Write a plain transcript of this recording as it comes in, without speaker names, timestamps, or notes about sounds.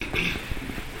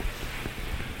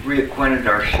reacquainted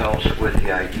ourselves with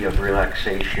the idea of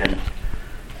relaxation,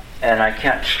 and I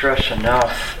can't stress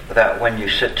enough that when you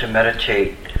sit to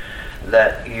meditate,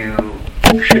 that you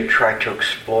should try to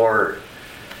explore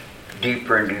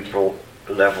deeper and deeper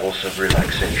levels of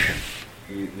relaxation.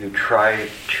 You try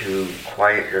to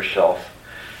quiet yourself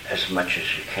as much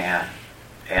as you can,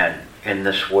 and in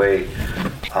this way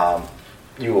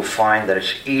you will find that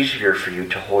it's easier for you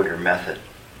to hold your method.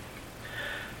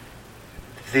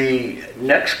 The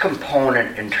next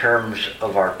component in terms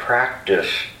of our practice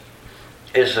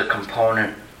is the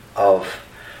component of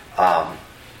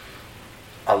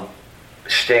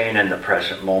staying in the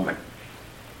present moment.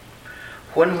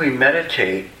 When we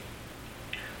meditate,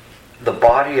 the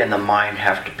body and the mind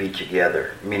have to be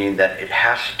together, meaning that it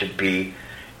has to be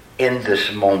in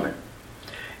this moment.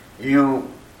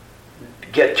 You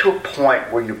get to a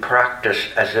point where you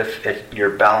practice as if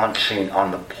you're balancing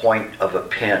on the point of a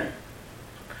pin.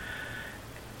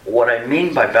 What I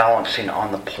mean by balancing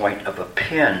on the point of a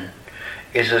pin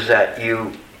is that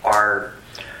you are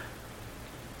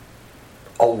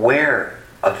aware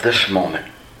of this moment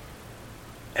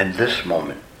and this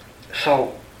moment.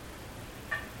 So,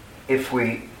 if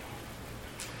we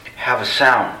have a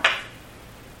sound,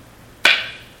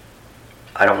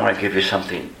 I don't want to give you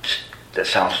something that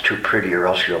sounds too pretty or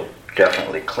else you'll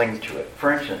definitely cling to it.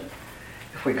 For instance,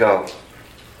 if we go,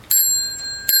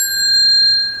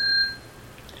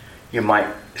 you might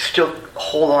still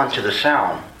hold on to the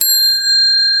sound,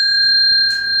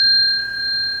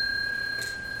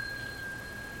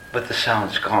 but the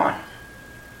sound's gone.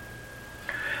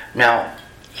 Now,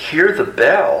 hear the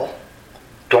bell.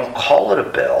 Don't call it a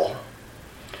bell,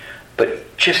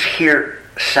 but just hear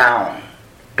sound.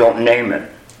 Don't name it.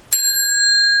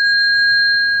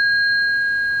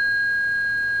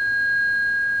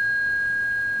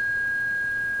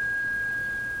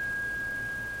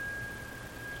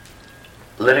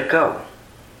 Let it go.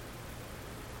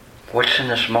 What's in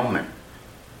this moment?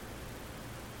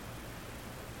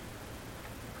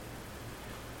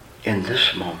 In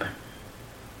this moment.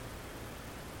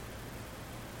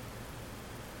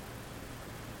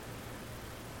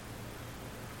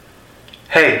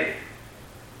 Hey,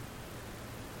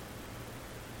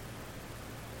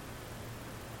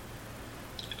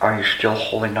 are you still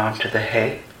holding on to the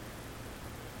hey?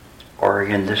 Or are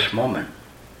you in this moment?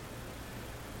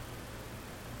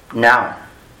 Now.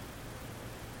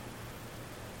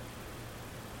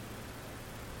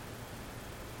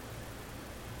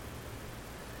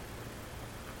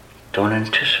 Don't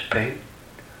anticipate.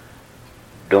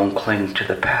 Don't cling to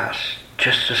the past.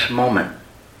 Just this moment.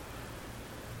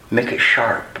 Make it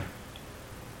sharp.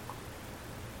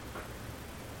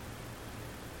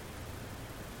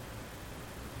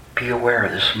 Be aware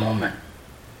of this moment.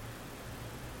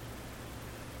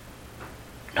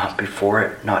 Not before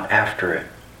it, not after it.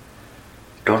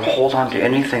 Don't hold on to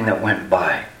anything that went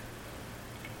by.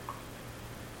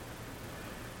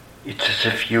 It's as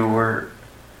if you were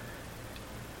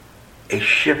a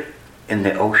ship in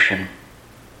the ocean.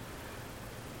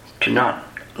 Do not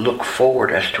look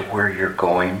forward as to where you're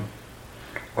going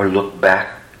or look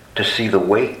back to see the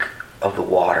wake of the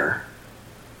water.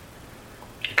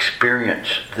 Experience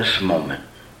this moment.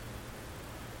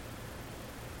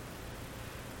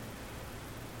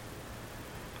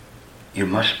 You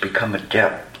must become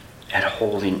adept at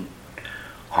holding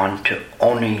on to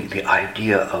only the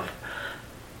idea of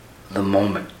the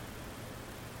moment.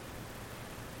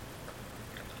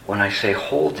 When I say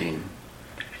holding,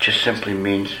 it just simply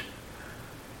means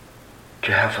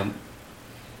to have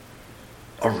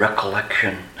a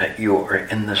recollection that you are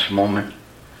in this moment,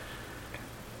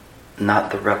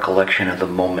 not the recollection of the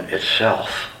moment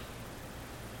itself.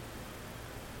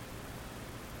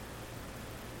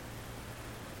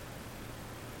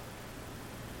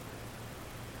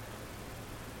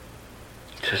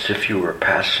 It's as if you were a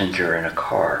passenger in a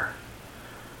car.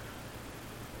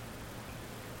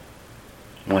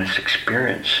 One is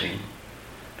experiencing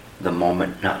the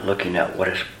moment, not looking at what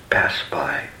has passed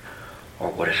by or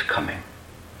what is coming.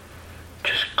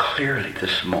 Just clearly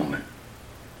this moment.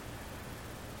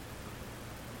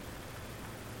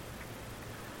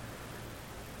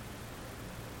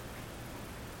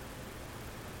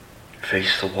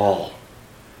 Face the wall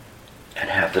and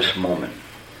have this moment.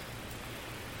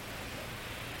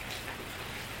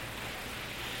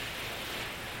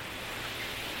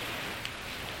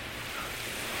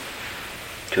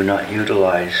 Do not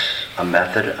utilize a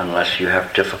method unless you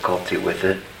have difficulty with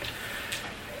it.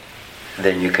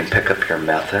 Then you can pick up your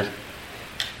method.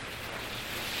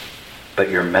 But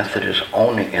your method is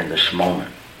only in this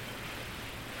moment.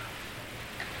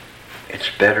 It's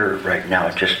better right now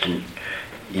just to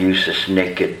use this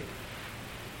naked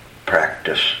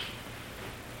practice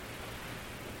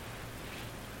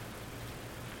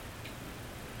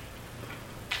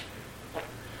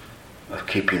of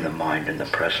keeping the mind in the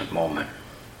present moment.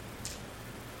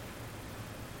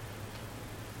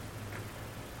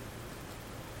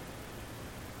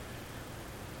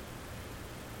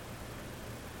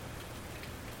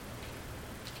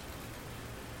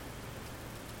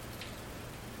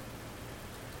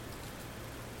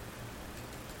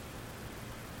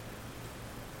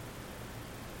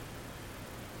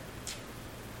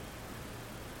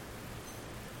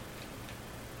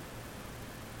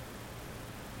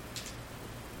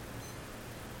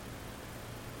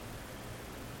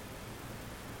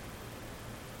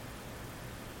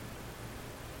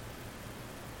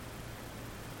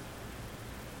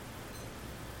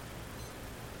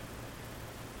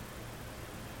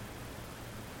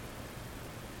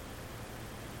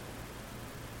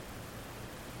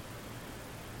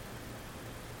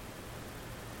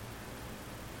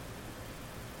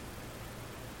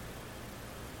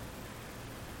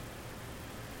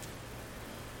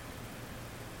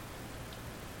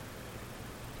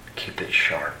 Keep it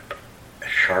sharp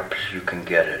as you can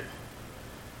get it.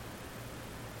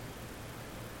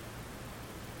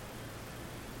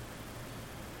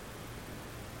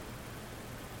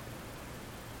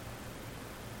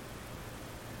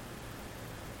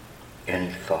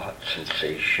 Any thought,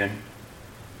 sensation,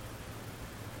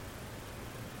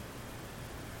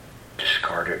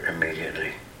 discard it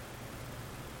immediately.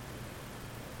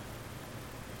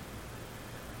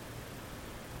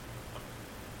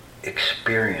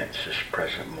 Experience this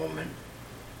present moment,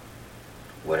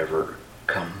 whatever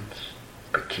comes,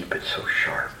 but keep it so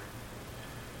sharp,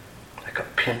 like a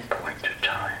pinpoint of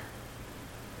time.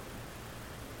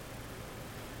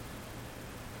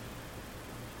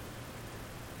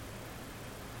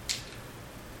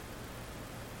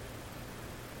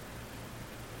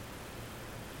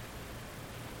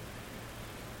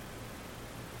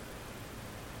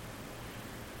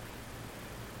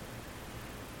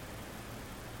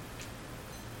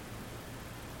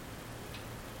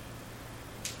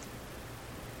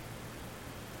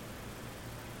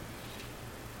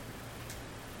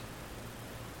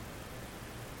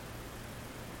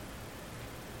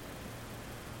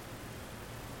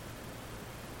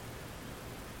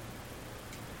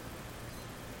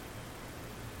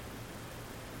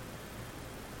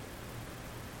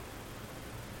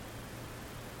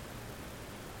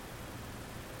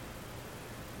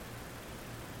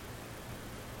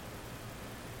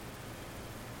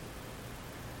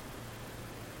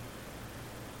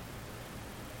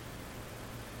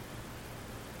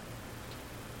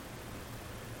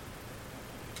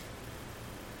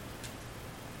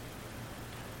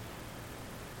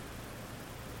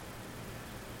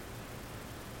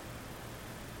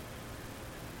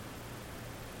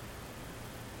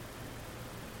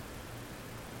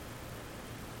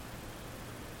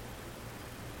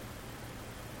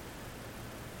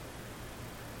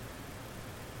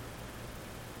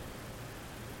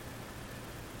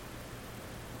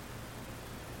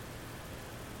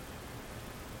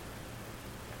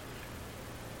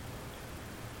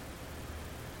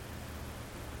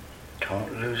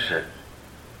 Don't lose it.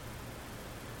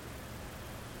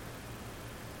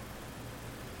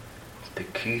 The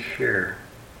key here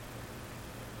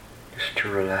is to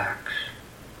relax.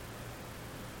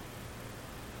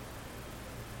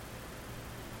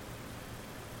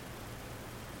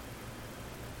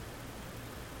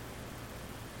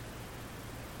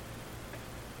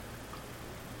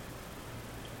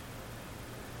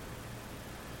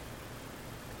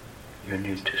 You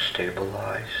need to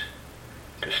stabilize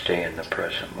to stay in the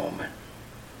present moment.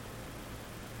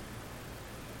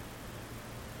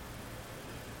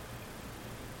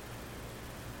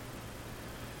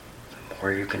 The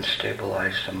more you can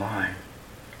stabilize the mind,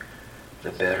 the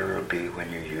better it'll be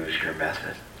when you use your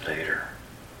method later.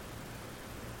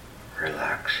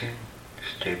 Relaxing,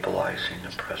 stabilizing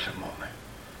the present moment.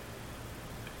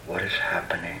 What is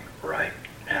happening right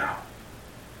now?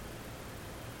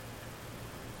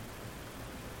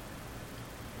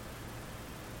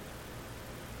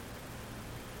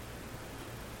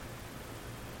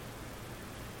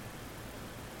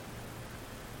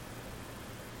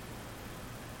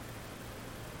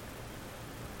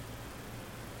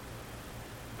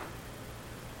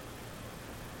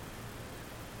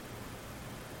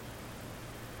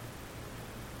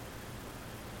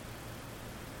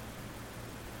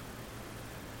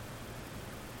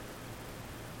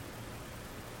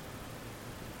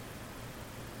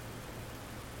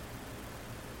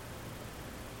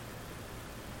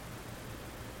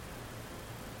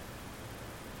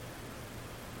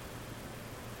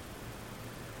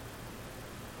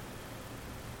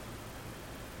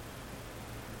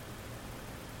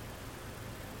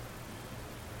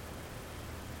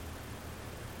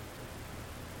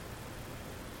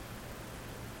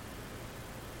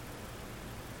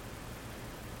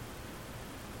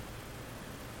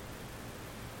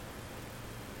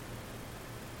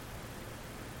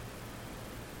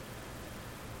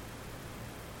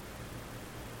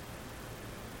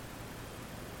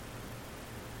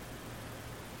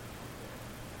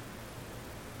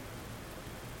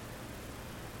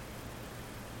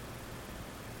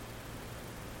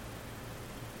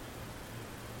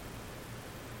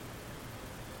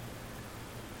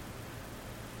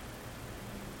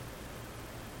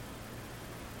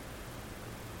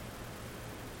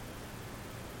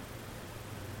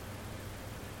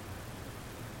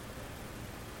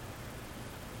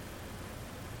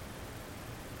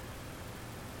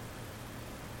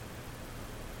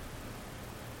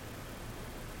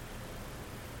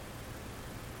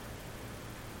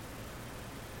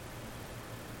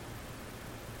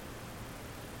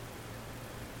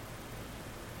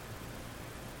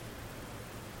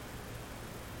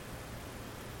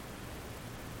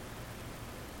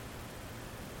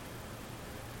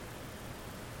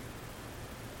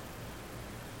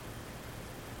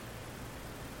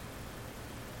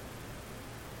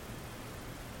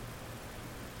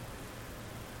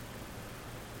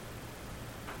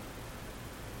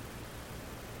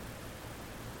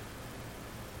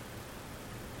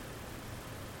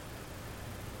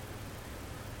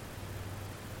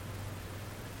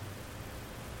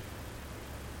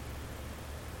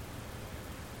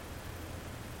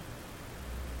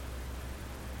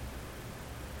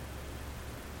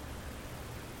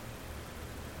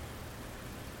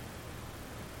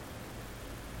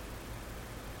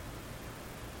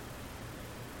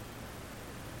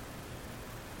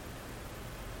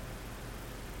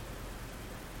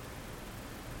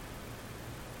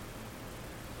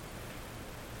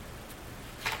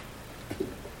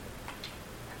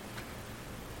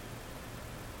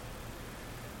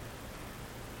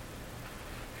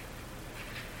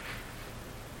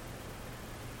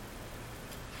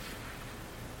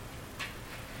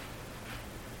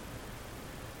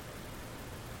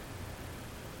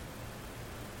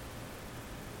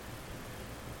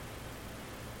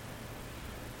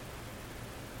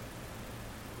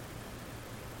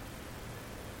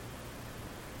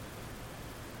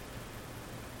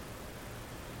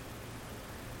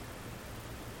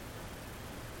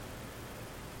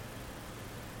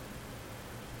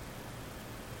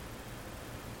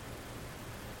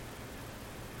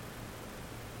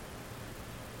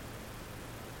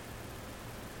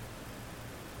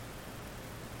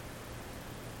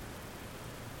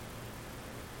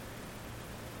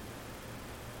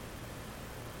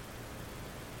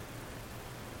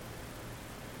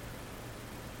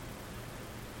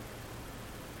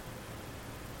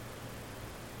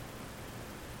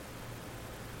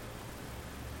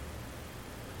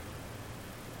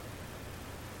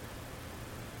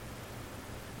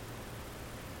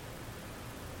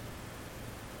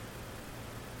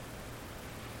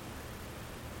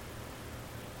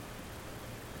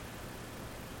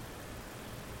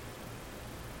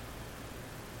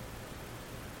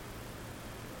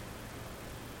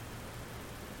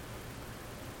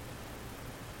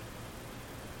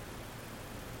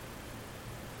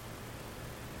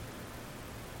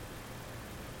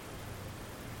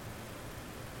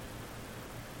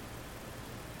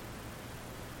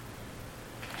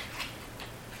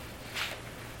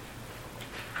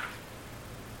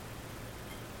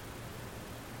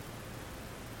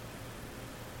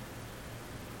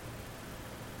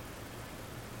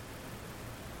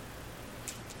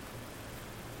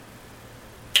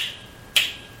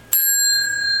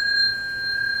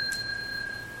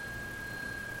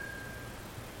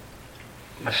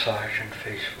 Massage and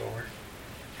face forward.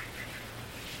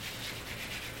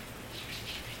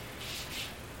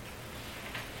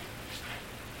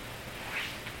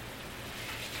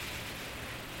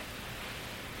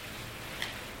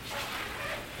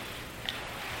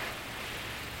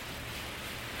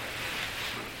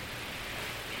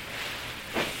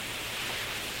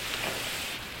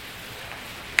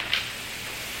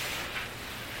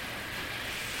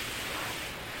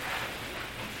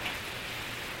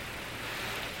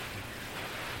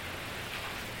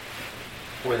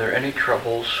 Were there any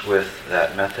troubles with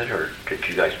that method, or did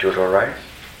you guys do it all right?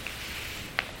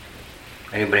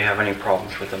 Anybody have any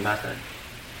problems with the method?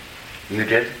 You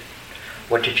did?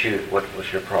 What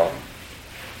was your problem?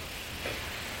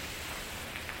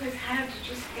 It was hard to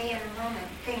just stay in the moment.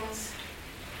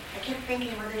 I kept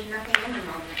thinking, well, there's nothing in the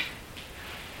moment.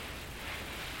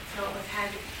 So it was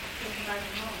hard to think about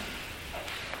the moment.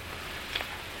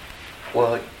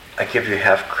 Well, I give you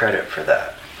half credit for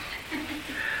that.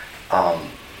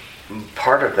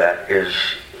 Part of that is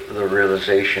the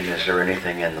realization, is there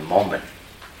anything in the moment?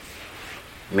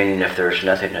 Meaning if there's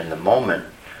nothing in the moment,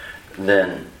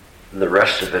 then the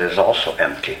rest of it is also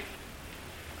empty.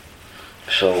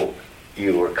 So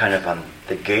you were kind of on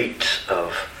the gates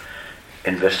of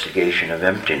investigation of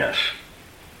emptiness.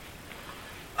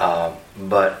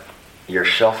 But your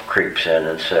self creeps in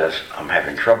and says, I'm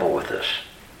having trouble with this.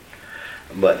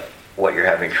 But what you're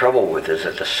having trouble with is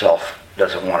that the self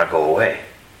doesn't want to go away.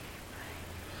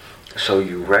 So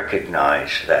you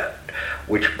recognize that,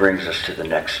 which brings us to the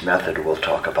next method we'll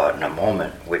talk about in a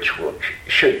moment, which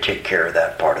should take care of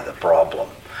that part of the problem.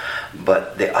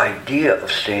 But the idea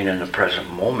of staying in the present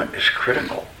moment is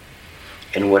critical.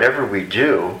 In whatever we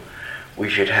do, we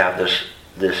should have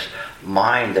this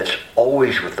mind that's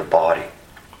always with the body,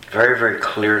 very, very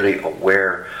clearly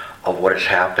aware of what is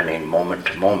happening moment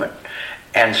to moment.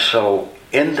 And so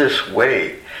in this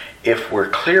way, if we're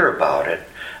clear about it,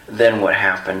 then what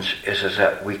happens is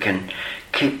that we can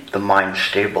keep the mind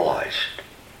stabilized.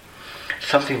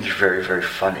 Something's very, very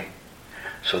funny.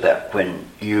 So that when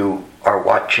you are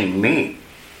watching me,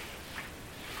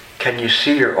 can you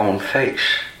see your own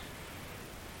face?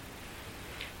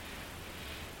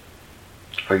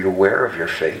 Are you aware of your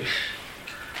face?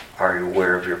 Are you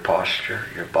aware of your posture,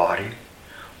 your body,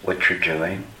 what you're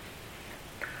doing?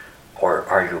 Or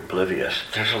are you oblivious?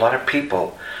 There's a lot of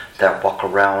people that walk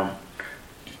around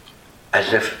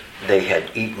as if they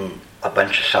had eaten a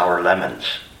bunch of sour lemons.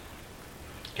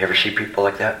 You ever see people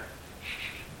like that?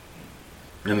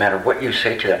 No matter what you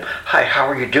say to them, hi, how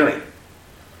are you doing?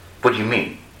 What do you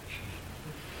mean?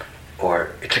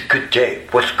 Or, it's a good day.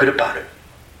 What's good about it?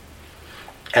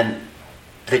 And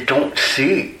they don't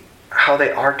see how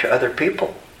they are to other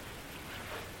people.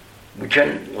 We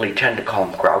generally tend to call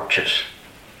them grouches.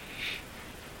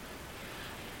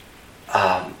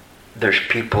 There's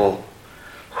people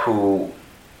who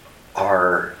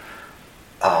are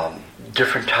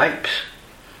different types.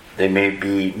 They may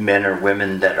be men or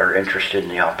women that are interested in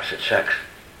the opposite sex.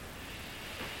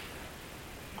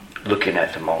 Looking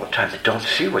at them all the time, they don't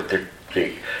see what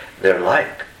they're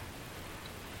like.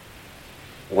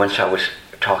 Once I was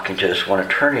talking to this one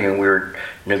attorney and we were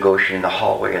negotiating the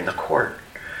hallway in the court,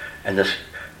 and this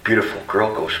beautiful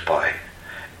girl goes by,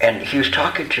 and he was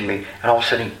talking to me, and all of a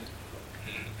sudden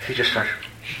he just started.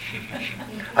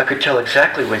 I could tell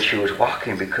exactly when she was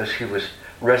walking because he was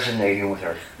resonating with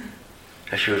her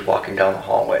as she was walking down the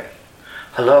hallway.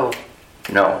 Hello?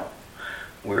 No.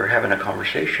 We were having a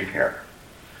conversation here.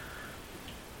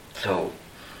 So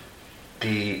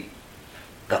the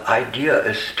idea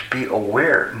is to be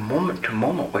aware moment to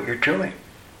moment what you're doing.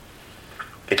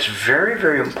 It's very,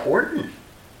 very important.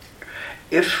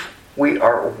 If we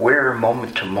are aware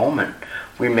moment to moment,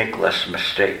 we make less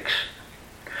mistakes.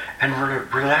 And we're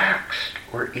relaxed,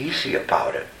 we're easy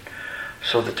about it.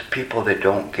 So that the people that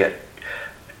don't get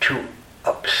too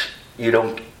upset, you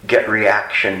don't get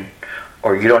reaction,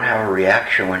 or you don't have a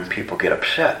reaction when people get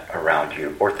upset around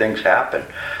you, or things happen,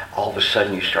 all of a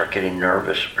sudden you start getting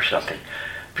nervous or something.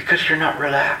 Because you're not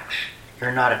relaxed,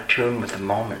 you're not attuned with the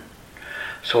moment.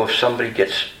 So if somebody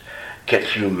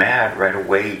gets you mad right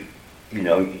away,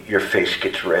 your face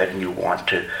gets red and you want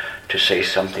to say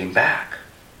something back.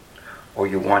 Or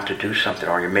you want to do something,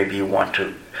 or maybe you want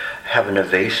to have an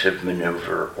evasive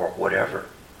maneuver or whatever.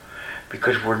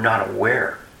 Because we're not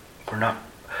aware.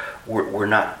 We're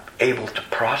not able to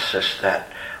process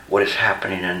what is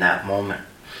happening in that moment.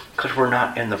 Because we're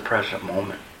not in the present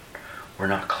moment. We're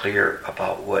not clear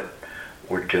about what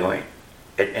we're doing.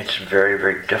 It's very,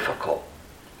 very difficult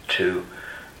to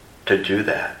do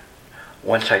that.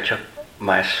 Once I took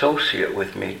my associate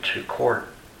with me to court,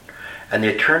 And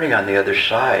the attorney on the other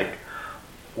side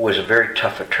was a very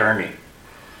tough attorney.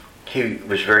 He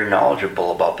was very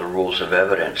knowledgeable about the rules of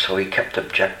evidence, so he kept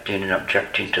objecting and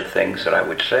objecting to things that I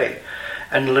would say.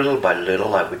 And little by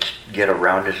little, I would get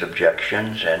around his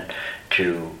objections and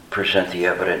to present the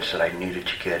evidence that I needed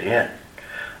to get in.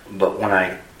 But when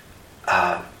I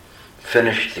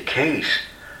finished the case,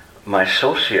 my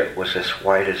associate was as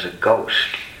white as a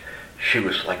ghost. She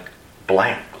was like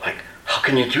blank, like, how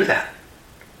can you do that?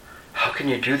 How can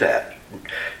you do that?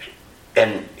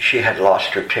 And she had lost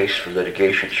her taste for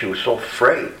litigation. She was so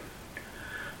afraid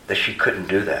that she couldn't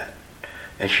do that.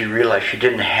 And she realized she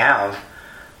didn't have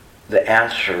the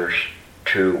answers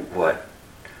to what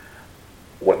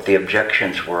the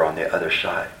objections were on the other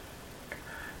side.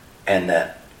 And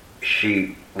that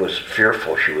she was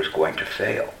fearful she was going to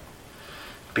fail.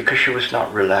 Because she was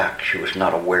not relaxed. She was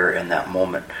not aware in that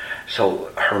moment.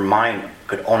 So her mind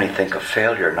could only think of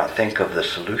failure, not think of the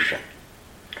solution.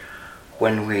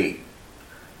 When we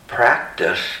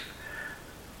practice,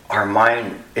 our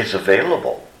mind is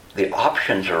available. The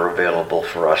options are available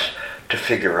for us to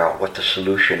figure out what the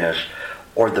solution is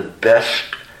or the best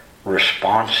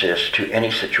response is to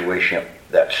any situation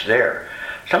that's there.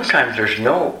 Sometimes there's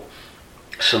no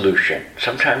solution.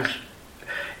 Sometimes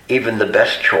even the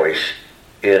best choice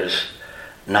is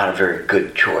not a very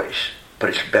good choice, but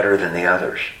it's better than the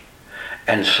others.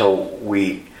 And so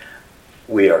we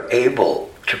are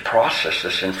able to process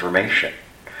this information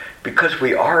because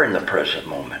we are in the present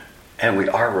moment and we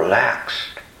are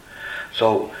relaxed.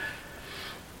 So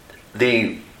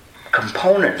the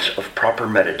components of proper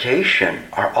meditation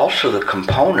are also the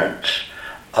components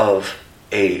of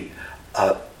a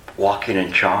walking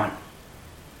in Chan.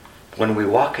 When we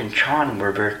walk in Chan,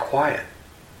 we're very quiet.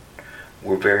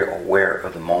 We're very aware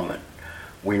of the moment.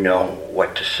 We know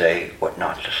what to say, what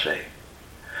not to say.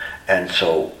 And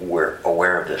so we're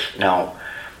aware of this. Now,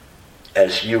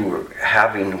 as you were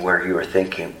having where you were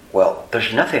thinking, well,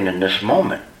 there's nothing in this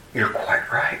moment, you're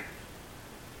quite right.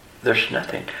 There's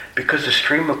nothing. Because the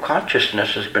stream of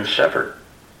consciousness has been severed.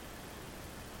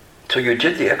 So you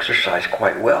did the exercise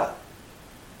quite well.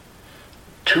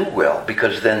 Too well,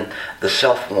 because then the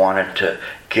self wanted to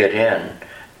get in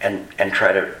and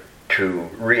try to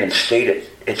reinstate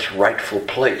its rightful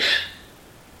place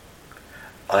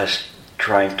as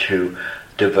trying to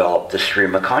develop the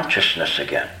stream of consciousness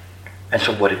again. And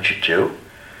so what did you do?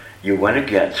 You went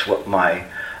against what my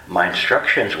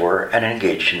instructions were and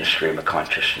engaged in the stream of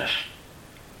consciousness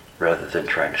rather than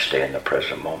trying to stay in the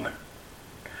present moment.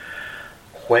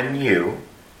 When you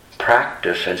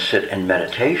practice and sit in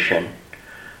meditation,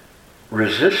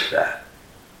 resist that.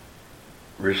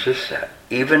 Resist that.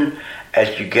 Even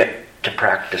as you get to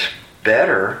practice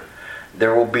better,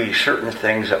 there will be certain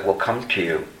things that will come to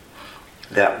you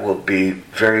that will be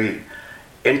very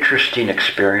interesting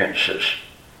experiences.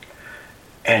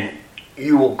 And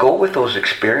you will go with those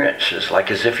experiences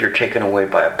like as if you're taken away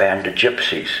by a band of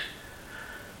gypsies.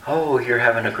 Oh, you're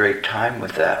having a great time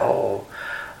with that. Oh,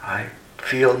 I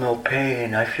feel no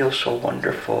pain. I feel so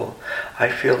wonderful. I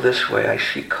feel this way. I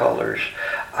see colors.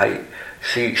 I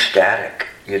see static,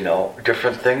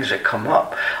 different things that come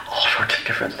up. All sorts of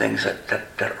different things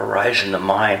that arise in the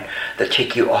mind that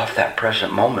take you off that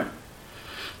present moment.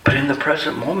 But in the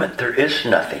present moment, there is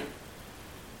nothing.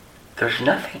 There's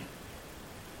nothing.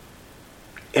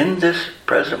 In this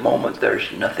present moment,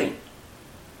 there's nothing.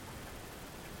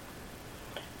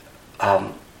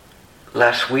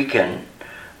 Last weekend,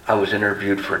 I was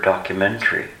interviewed for a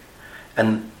documentary,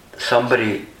 and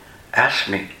somebody asked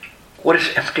me, what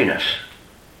is emptiness?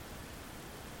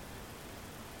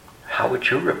 How would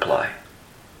you reply?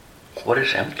 What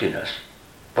is emptiness?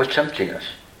 What's emptiness?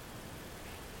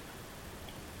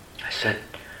 I said,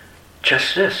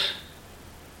 just this.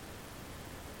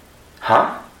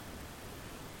 Huh?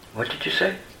 What did you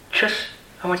say?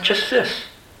 I went, just this.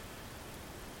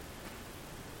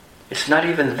 It's not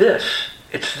even this,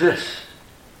 it's this.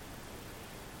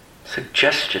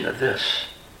 Suggestion of this.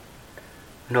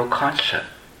 No concept.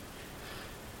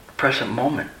 Present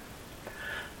moment.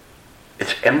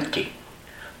 It's empty,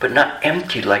 but not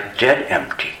empty like dead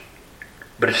empty,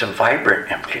 but it's a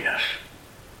vibrant emptiness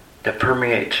that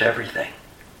permeates everything.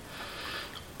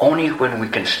 Only when we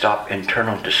can stop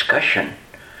internal discussion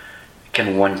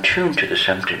can one tune to this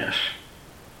emptiness.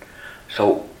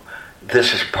 So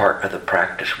this is part of the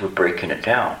practice. We're breaking it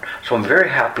down. So I'm very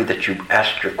happy that you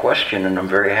asked your question, and I'm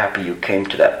very happy you came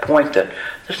to that point that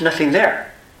there's nothing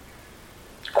there.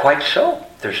 Quite so,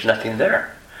 there's nothing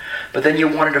there. But then you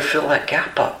wanted to fill that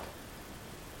gap up.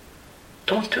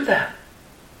 Don't do that.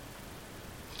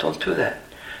 Don't do that.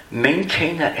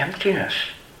 Maintain that emptiness.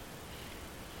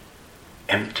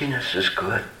 emptiness is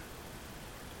good.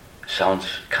 Sounds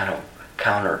kind of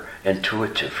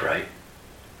counterintuitive, right?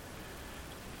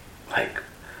 Like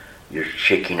you're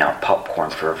shaking out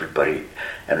popcorn for everybody,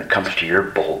 and it comes to your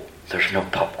bowl, there's no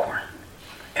popcorn.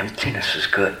 Emptiness is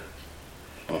good.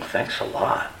 Well, thanks a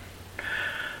lot.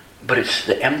 But it's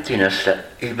the emptiness that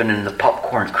even in the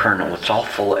popcorn kernel, it's all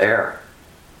full of air.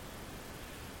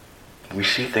 We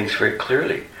see things very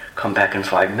clearly. Come back in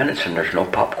 5 minutes and there's no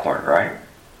popcorn, right?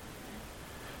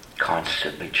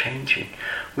 Constantly changing.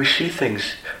 We see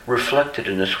things reflected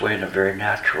in this way in a very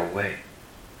natural way.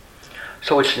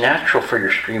 So it's natural for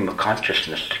your stream of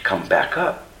consciousness to come back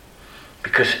up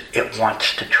because it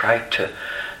wants to try to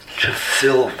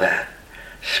fill that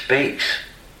space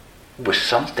with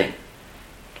something.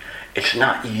 It's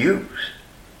not used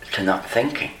to not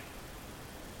thinking.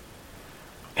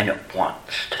 And it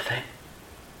wants to think.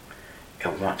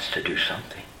 It wants to do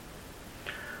something.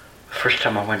 The first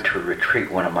time I went to a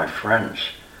retreat, one of my friends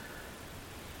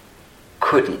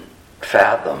couldn't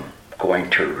fathom going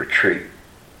to a retreat.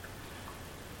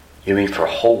 You mean for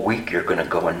a whole week you're going to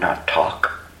go and not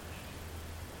talk?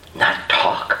 Not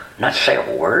talk? Not say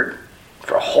a word?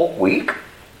 For a whole week?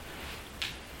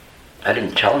 I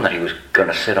didn't tell him that he was going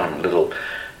to sit on a little,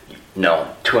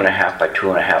 2.5 by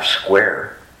 2.5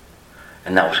 square.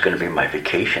 And that was going to be my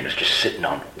vacation, is just sitting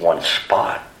on one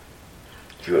spot.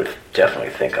 You would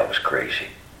definitely think I was crazy.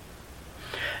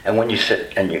 And when you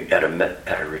sit and you at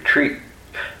a retreat,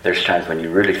 there's times when you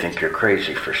really think you're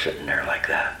crazy for sitting there like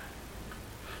that.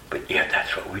 But yeah,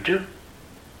 that's what we do.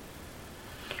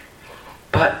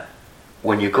 But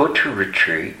when you go to a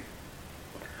retreat,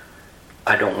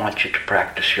 I don't want you to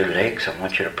practice your legs, I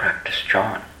want you to practice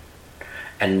John.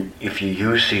 And if you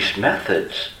use these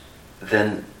methods,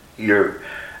 then your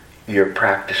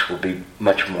practice will be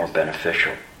much more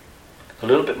beneficial. A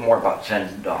little bit more about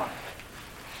Zen Dawn.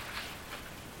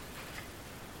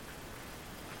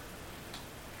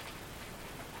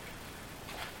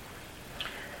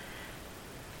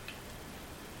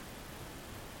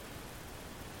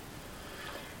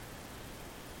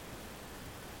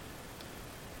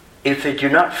 If they do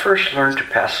not first learn to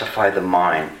pacify the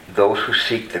mind, those who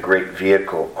seek the great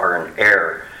vehicle are in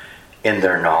error in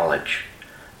their knowledge.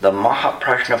 The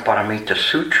Mahaprajnaparamita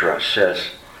Sutra says,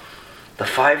 the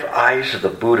 5 eyes of the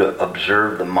Buddha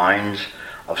observe the minds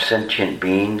of sentient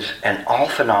beings and all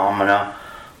phenomena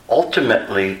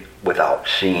ultimately without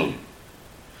seeing,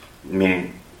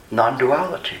 meaning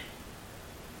non-duality.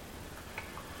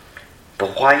 The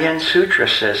Huayan Sutra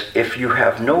says, if you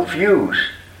have no views,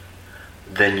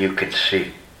 then you can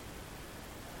see.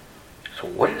 So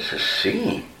what is this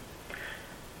seeing?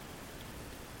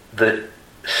 The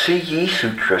Si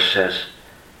Sutra says,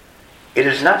 it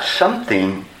is not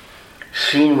something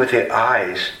seen with the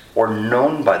eyes or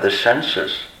known by the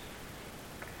senses.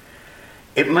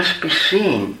 It must be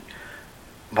seen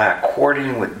by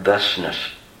according with thusness.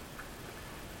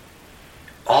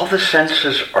 All the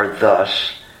senses are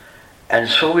thus, and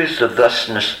so is the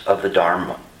thusness of the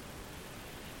Dharma.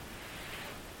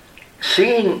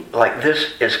 Seeing like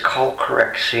this is called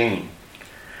correct seeing.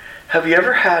 Have you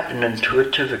ever had an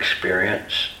intuitive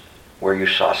experience where you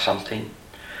saw something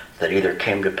that either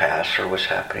came to pass or was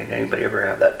happening? Anybody ever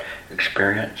have that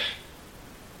experience?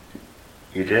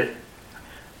 You did?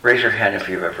 Raise your hand if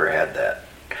you've ever had that.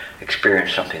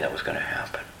 Experienced something that was going to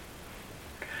happen.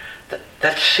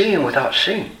 That's seeing without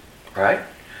seeing, right?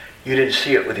 You didn't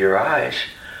see it with your eyes,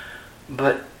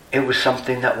 but it was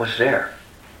something that was there.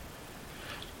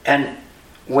 And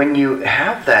when you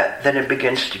have that, then it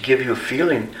begins to give you a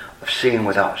feeling of seeing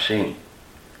without seeing.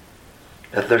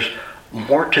 That there's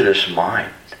more to this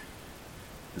mind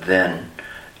than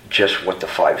just what the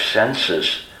 5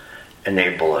 senses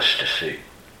enable us to see.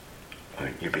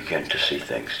 You begin to see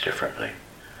things differently.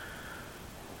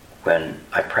 When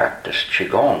I practiced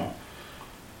Qigong,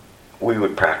 we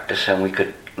would practice and we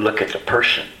could look at the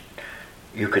person.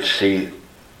 You could see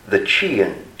the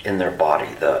qi in their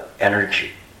body, the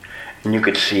energy. And you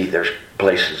could see there's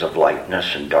places of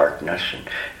lightness and darkness, and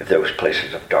if there was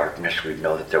places of darkness, we'd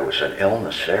know that there was an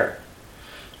illness there.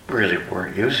 We really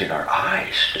weren't using our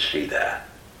eyes to see that.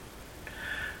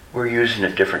 We're using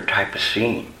a different type of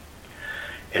seeing.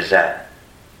 Is that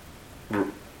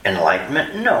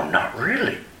enlightenment? No, not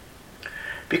really.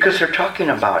 Because they're talking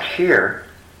about here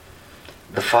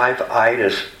the 5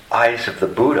 eyes of the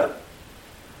Buddha.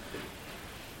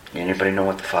 Anybody know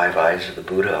what the 5 eyes of the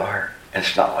Buddha are? And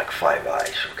it's not like 5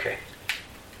 eyes, okay?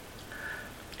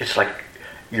 It's like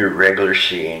your regular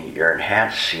seeing, your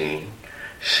enhanced seeing,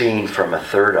 seeing from a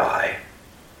 3rd eye.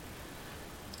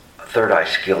 A 3rd eye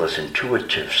skill is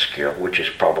intuitive skill, which is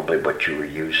probably what you were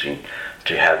using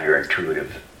to have your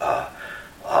intuitive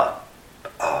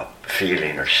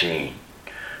feeling or seeing.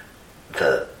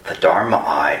 The Dharma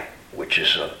eye, which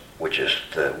is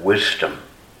the wisdom,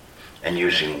 and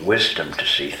using wisdom to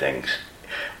see things,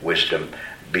 wisdom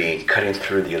being cutting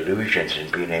through the illusions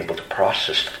and being able to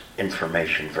process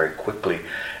information very quickly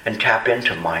and tap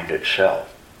into mind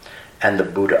itself, and the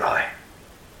Buddha eye.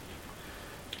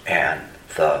 And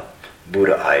the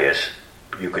Buddha eye is,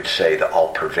 you could say, the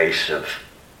all-pervasive,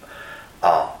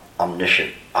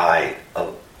 omniscient eye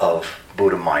of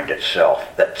Buddha mind itself,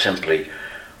 that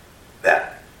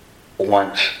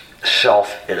once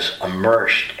self is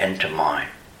immersed into mind,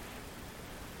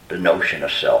 the notion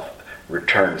of self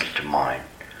returns to mind.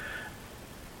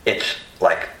 It's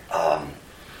like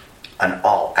an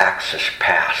all-access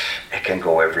pass. It can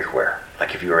go everywhere.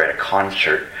 Like if you were at a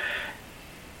concert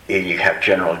and you have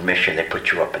general admission, they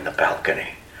put you up in the balcony.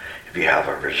 If you have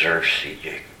a reserved seat,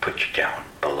 they put you down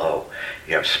below.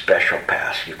 You have special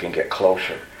pass, you can get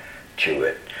closer to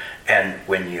it. And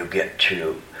when you get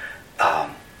to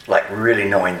like really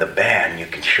knowing the band, you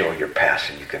can show your pass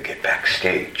and you can get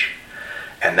backstage.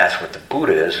 And that's what the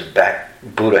Buddha is.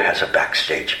 Buddha has a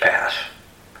backstage pass,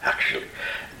 actually.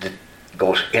 That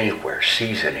goes anywhere,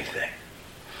 sees anything.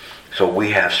 So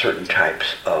we have certain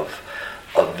types of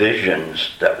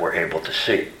visions that we're able to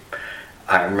see.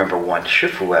 I remember once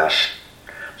Shifu asked,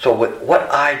 so what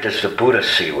eye does the Buddha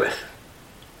see with?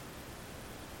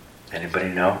 Anybody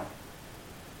know?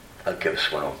 I'll give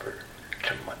this one over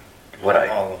to my... What eye?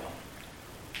 All of them.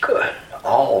 Good.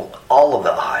 All of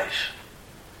the eyes.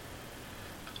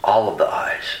 All of the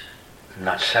eyes.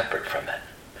 Not separate from it.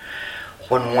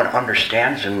 When one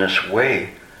understands in this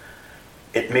way,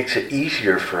 it makes it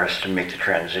easier for us to make the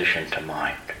transition to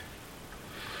mind.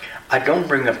 I don't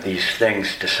bring up these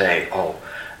things to say,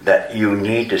 that you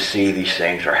need to see these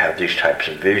things or have these types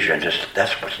of visions.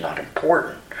 That's what's not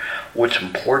important. What's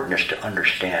important is to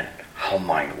understand how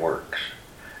mind works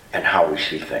and how we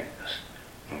see things.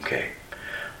 Okay.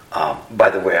 By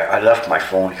the way, I left my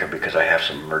phone here because I have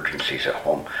some emergencies at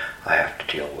home I have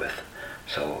to deal with.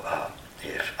 So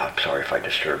I'm sorry if I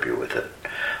disturb you with it.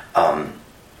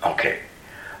 Okay.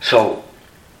 So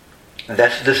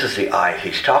this is the eye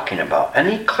he's talking about. And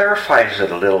he clarifies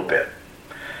it a little bit.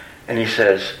 And he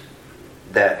says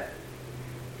that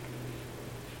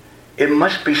it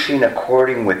must be seen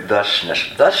according with thusness.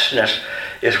 Thusness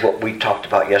is what we talked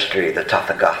about yesterday, the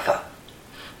Tathagata,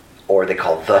 or they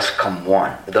call thus come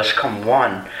one. Thus come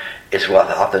one is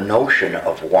without the notion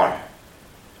of one.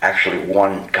 Actually,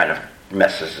 one kind of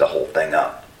messes the whole thing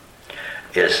up.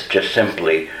 Is just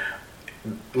simply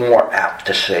more apt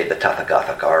to say the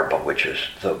Tathagata Garbha, which is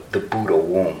the Buddha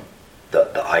womb,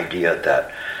 the idea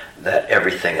that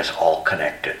everything is all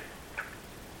connected.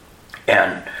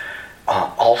 And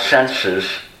all senses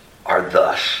are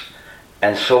thus,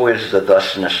 and so is the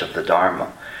thusness of the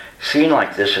Dharma. Seeing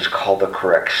like this is called the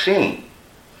correct seeing.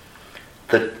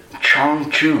 The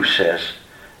Changju says,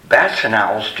 bats and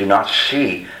owls do not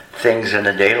see things in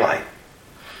the daylight,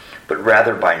 but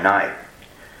rather by night.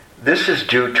 This is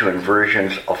due to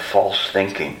inversions of false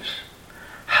thinkings.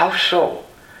 How so?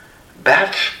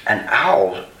 Bats and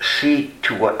owls see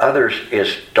to what others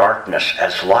is darkness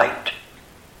as light.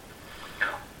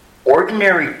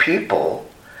 Ordinary people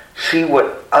see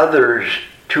what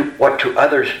to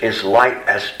others is light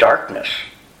as darkness.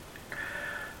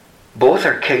 Both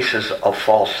are cases of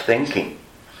false thinking.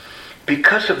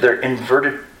 Because of their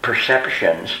inverted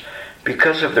perceptions,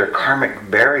 because of their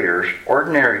karmic barriers,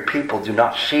 ordinary people do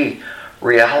not see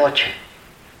reality.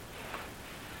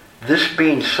 This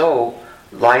being so,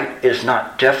 light is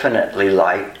not definitely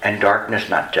light and darkness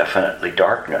not definitely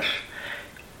darkness.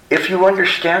 If you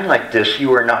understand like this,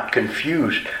 you are not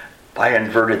confused by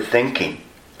inverted thinking.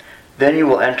 Then you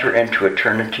will enter into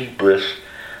eternity, bliss,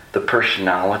 the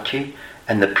personality,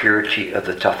 and the purity of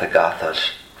the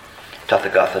Tathagatas.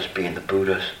 Tathagatas being the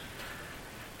Buddhas.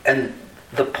 And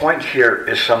the point here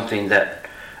is something that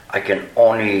I can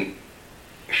only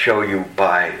show you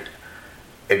by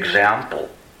example,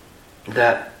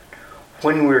 that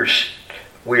when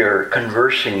we are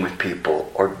conversing with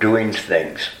people or doing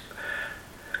things,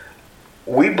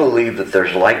 we believe that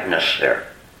there's lightness there.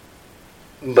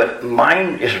 But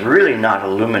mind is really not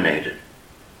illuminated.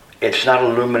 It's not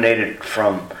illuminated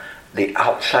from the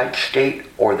outside state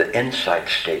or the inside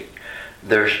state.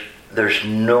 There's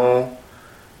no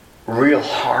real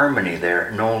harmony there,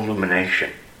 no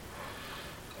illumination.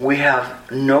 We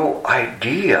have no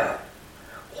idea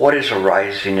what is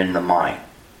arising in the mind.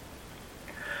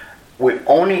 We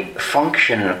only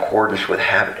function in accordance with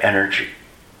habit energy.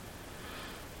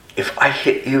 If I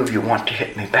hit you, you want to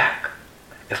hit me back.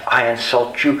 If I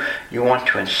insult you, you want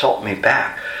to insult me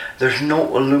back. There's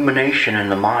no illumination in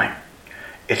the mind.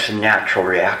 It's a natural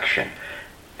reaction.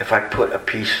 If I put a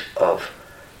piece of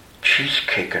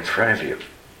cheesecake in front of you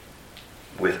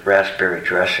with raspberry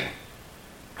dressing,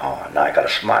 oh, now I got a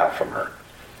smile from her.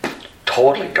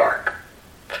 Totally dark.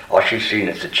 All she's seen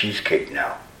is the cheesecake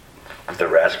now with the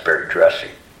raspberry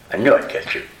dressing. I knew I'd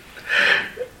get you.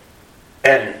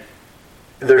 And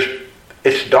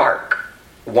it's dark.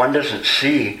 One doesn't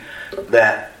see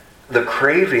that the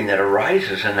craving that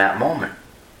arises in that moment.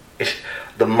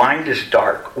 The mind is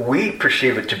dark. We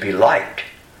perceive it to be light.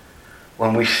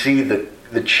 When we see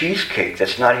the cheesecake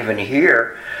that's not even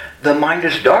here, the mind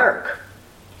is dark.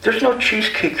 There's no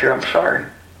cheesecake here, I'm sorry.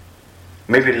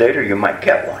 Maybe later you might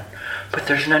get one, but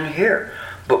there's none here.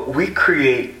 But we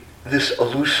create this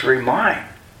illusory mind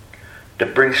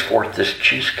that brings forth this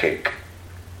cheesecake.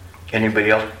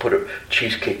 Anybody else put a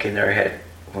cheesecake in their head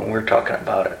when we're talking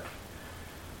about it?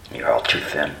 You're all too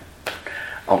thin.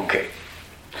 Okay.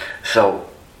 So,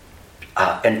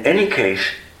 in any case,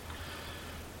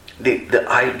 the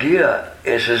idea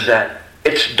is that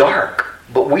it's dark,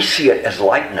 but we see it as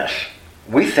lightness.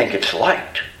 We think it's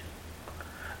light,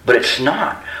 but it's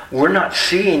not. We're not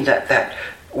seeing that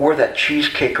where that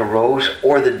cheesecake arose,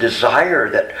 or the desire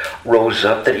that rose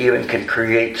up that even can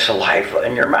create saliva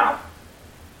in your mouth.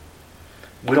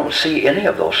 We don't see any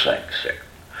of those things there.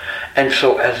 And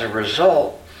so as a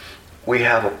result, we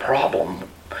have a problem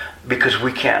because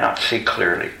we cannot see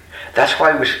clearly. That's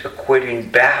why I was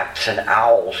equating bats and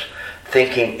owls,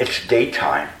 thinking it's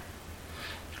daytime,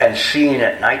 and seeing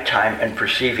at nighttime and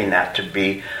perceiving that to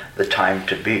be the time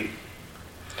to be.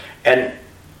 And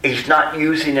he's not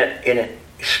using it in it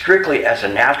strictly as a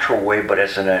natural way, but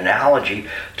as an analogy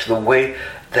to the way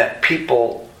that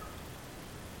people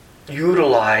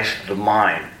utilize the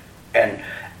mind,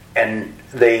 and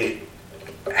they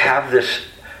have this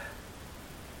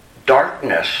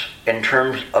darkness in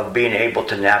terms of being able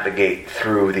to navigate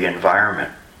through the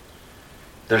environment.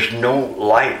 There's no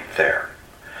light there.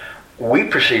 We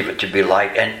perceive it to be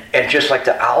light, and just like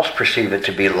the owls perceive it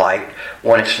to be light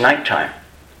when it's nighttime.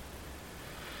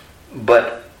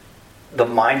 But the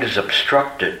mind is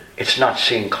obstructed. It's not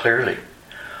seeing clearly.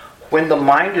 When the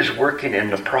mind is working in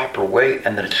the proper way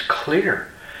and that it's clear,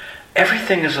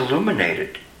 everything is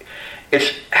illuminated.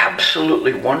 It's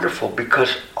absolutely wonderful,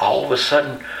 because all of a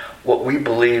sudden what we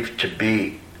believe to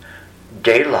be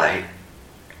daylight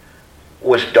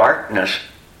was darkness,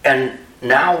 and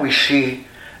now we see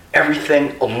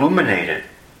everything illuminated.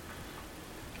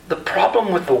 The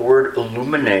problem with the word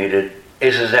illuminated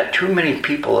is that too many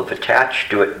people have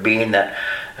attached to it being that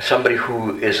somebody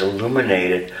who is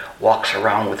illuminated walks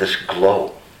around with this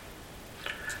glow.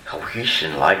 Oh, he's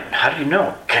enlightened. How do you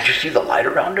know? Can't you see the light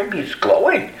around him? He's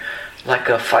glowing like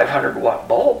a 500-watt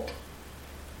bulb.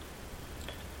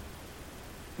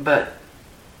 But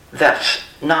that's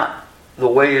not the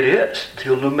way it is.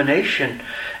 The illumination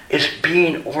is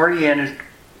being oriented,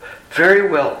 very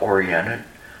well oriented,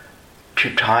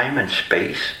 to time and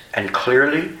space, and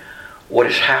clearly what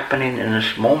is happening in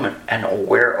this moment, and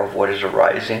aware of what is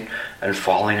arising and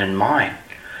falling in mind.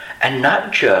 And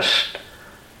not just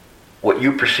what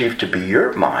you perceive to be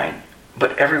your mind,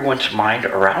 but everyone's mind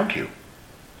around you.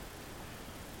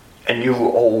 And you're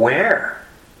aware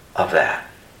of that.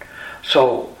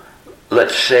 So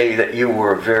let's say that you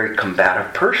were a very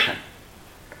combative person,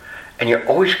 and you're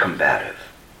always combative.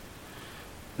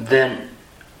 Then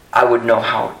I would know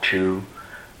how to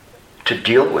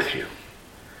deal with you.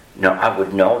 Now, I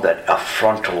would know that a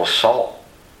frontal assault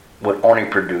would only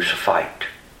produce a fight.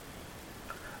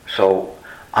 So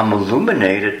I'm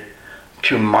illuminated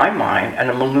to my mind,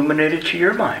 and I'm illuminated to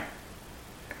your mind.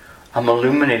 I'm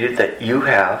illuminated that you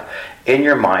have in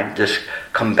your mind this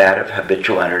combative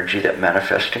habitual energy that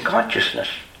manifests in consciousness.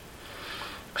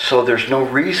 So there's no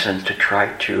reason to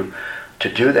try to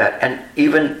do that. And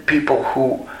even people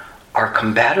who are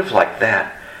combative like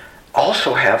that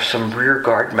also have some rear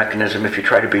guard mechanism. If you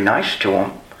try to be nice to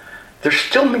them, they're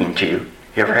still mean to you.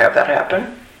 You ever have that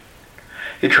happen?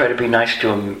 You try to be nice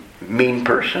to a mean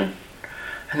person,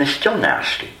 and they're still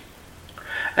nasty.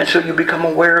 And so you become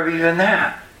aware of even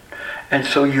that. And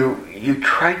so you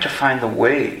try to find the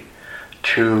way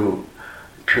to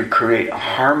create a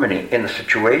harmony in the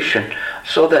situation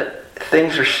so that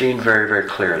things are seen very, very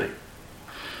clearly.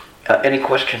 Any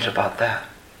questions about that?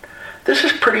 This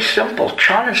is pretty simple.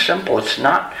 Chan is simple. It's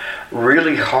not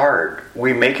really hard.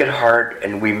 We make it hard,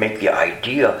 and we make the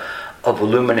idea of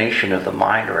illumination of the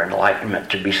mind or enlightenment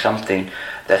to be something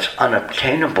that's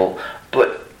unobtainable.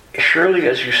 But surely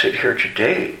as you sit here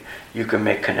today, you can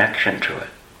make connection to it.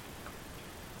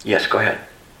 Yes, go ahead.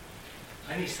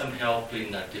 I need some help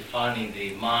in defining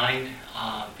the mind,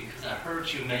 because I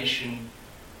heard you mention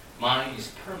mind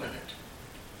is permanent.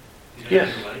 Did I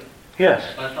Yes. hear right? Yes.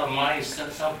 But I thought mind is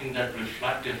something that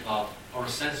reflective of or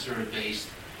sensory-based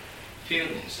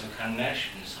feelings or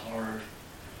connections or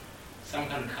some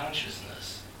kind of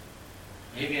consciousness.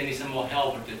 Maybe I need some more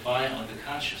help with defining the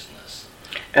consciousness.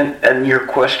 And your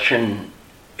question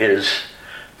is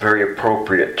very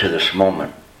appropriate to this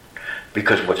moment,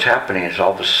 because what's happening is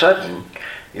all of a sudden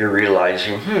you're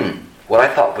realizing, what I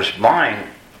thought was mine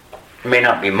may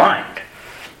not be mine.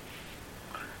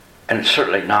 And it's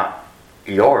certainly not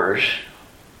yours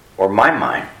or my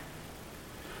mind.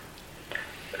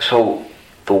 So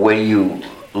the way you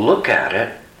look at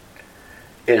it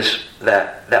is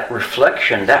that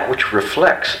reflection, that which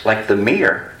reflects, like the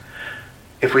mirror.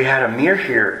 If we had a mirror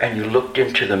here and you looked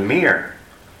into the mirror,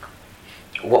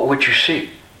 what would you see?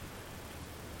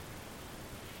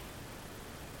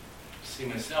 See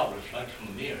myself reflect from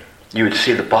the mirror. You would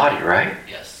see the body, right?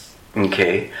 Yes.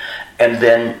 Okay. And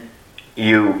then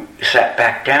you sat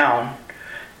back down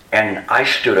and I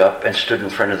stood up and stood in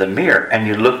front of the mirror and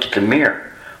you looked at the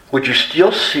mirror. Would you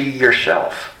still see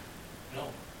yourself? No.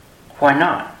 Why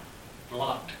not?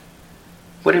 Blocked.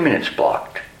 What do you mean it's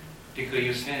blocked? Because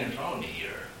you stand in front of me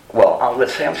here. Well,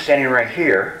 let's say I'm standing right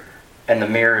here and the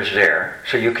mirror is there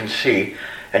so you can see,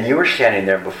 and you were standing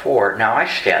there before, now I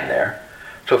stand there.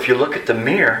 So if you look at the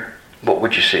mirror, what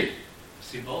would you see?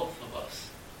 See both of us.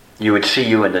 You would see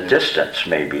you in the distance,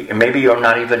 maybe. And maybe you're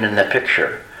not even in the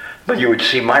picture, but you would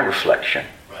see my reflection.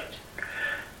 Right.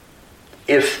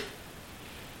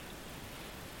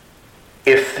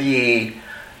 If the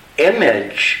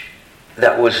image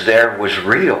that was there was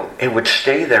real, it would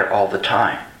stay there all the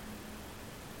time.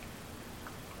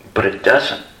 But it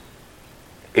doesn't.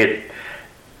 It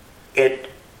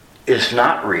is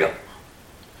not real.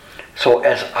 So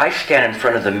as I stand in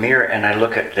front of the mirror and I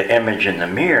look at the image in the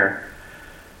mirror,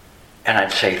 and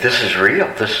I'd say, this is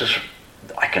real.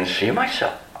 I can see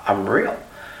myself. I'm real.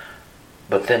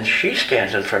 But then she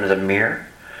stands in front of the mirror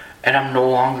and I'm no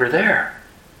longer there.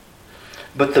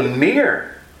 But the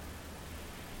mirror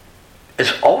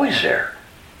is always there.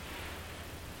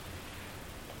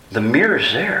 The mirror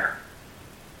is there.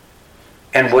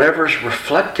 And whatever's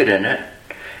reflected in it,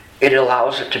 it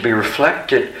allows it to be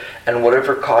reflected, and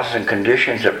whatever causes and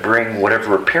conditions that bring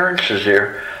whatever appearance is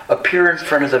there appear in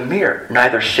front of the mirror,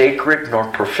 neither sacred nor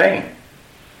profane,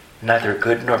 neither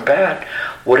good nor bad.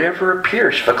 Whatever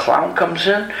appears, if a clown comes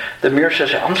in, the mirror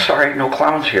says, I'm sorry, no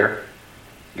clowns here.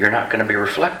 You're not going to be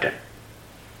reflected.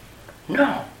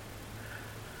 No.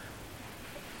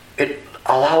 It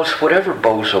allows whatever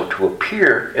bozo to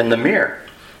appear in the mirror.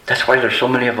 That's why there's so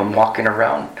many of them walking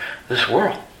around this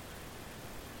world.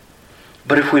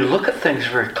 But if we look at things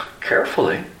very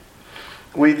carefully,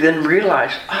 we then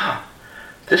realize,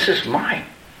 this is mine.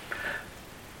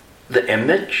 The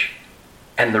image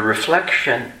and the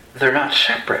reflection, they're not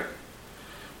separate.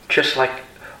 Just like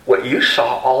what you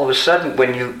saw, all of a sudden,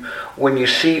 when you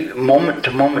see moment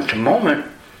to moment to moment,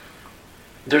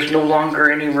 there's no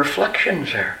longer any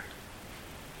reflections there.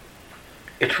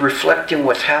 It's reflecting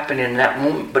what's happening in that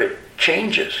moment, but it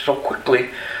changes so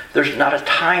quickly. There's not a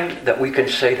time that we can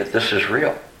say that this is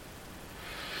real.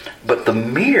 But the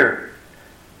mirror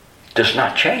does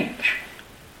not change.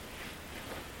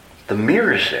 The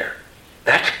mirror is there.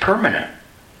 That's permanent.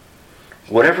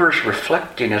 Whatever is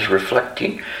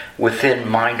reflecting within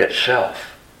mind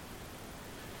itself.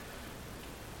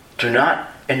 Do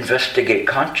not investigate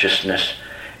consciousness.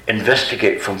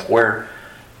 Investigate from where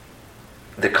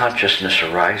the consciousness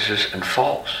arises and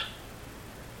falls.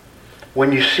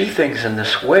 When you see things in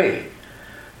this way,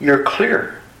 you're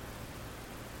clear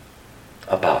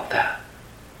about that.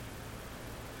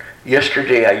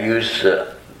 Yesterday I used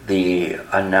the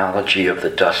analogy of the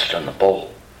dust on the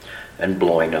bowl and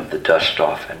blowing of the dust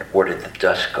off, and where did the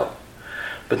dust go?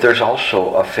 But there's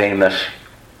also a famous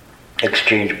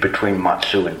exchange between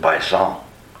Matsu and Baizong,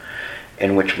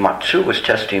 in which Matsu was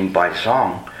testing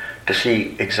Baizong to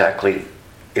see exactly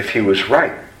if he was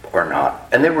right or not.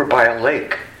 And they were by a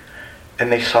lake, and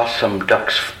they saw some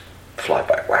ducks fly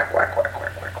by, whack, whack, whack,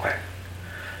 whack, whack, whack.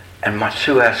 And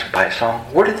Matsu asked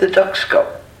Baizong, where did the ducks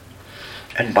go?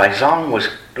 And Baizong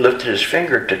lifted his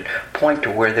finger to point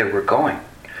to where they were going.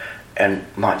 And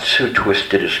Matsu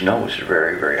twisted his nose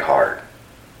very, very hard.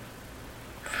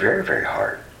 Very, very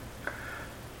hard.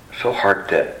 So hard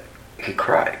that he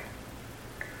cried.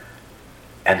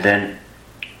 And then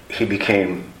he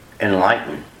became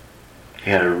enlightened.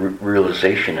 He had a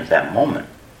realization at that moment.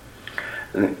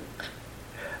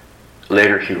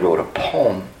 Later he wrote a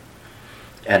poem,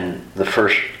 and the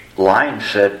first line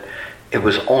said, it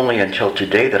was only until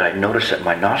today that I noticed that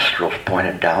my nostrils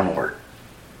pointed downward.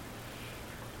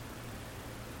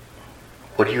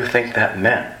 What do you think that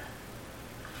meant?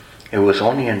 It was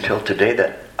only until today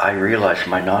that I realized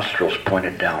my nostrils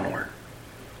pointed downward.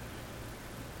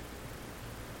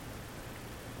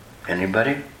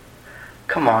 Anybody?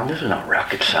 Come on, this is not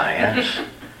rocket science.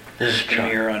 This is The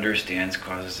mirror understands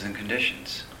causes and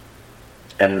conditions.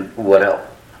 And what else?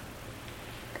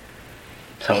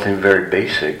 Something very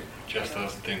basic. Just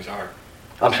as things are.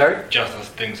 I'm sorry? Just as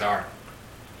things are.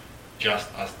 Just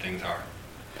as things are.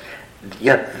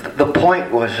 Yeah, the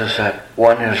point was is that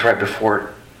one is right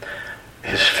before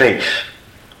his face.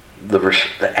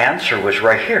 The answer was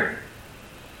right here.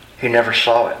 He never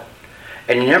saw it.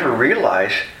 And he never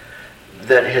realized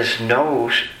that his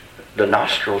nose, the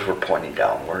nostrils were pointing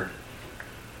downward.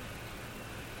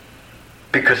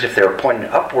 Because if they were pointing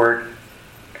upward,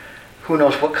 who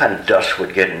knows what kind of dust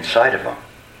would get inside of them.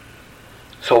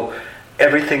 So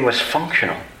everything was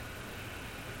functional.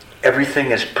 Everything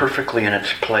is perfectly in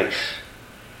its place,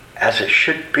 as it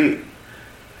should be.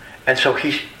 And so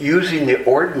he's using the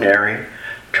ordinary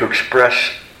to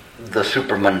express the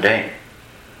supermundane.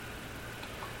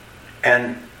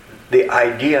 And the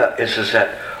idea is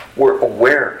that we're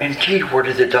aware, indeed, where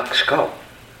did the ducks go?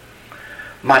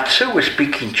 Matsu was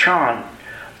speaking Chan,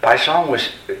 Baizong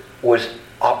was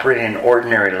operating in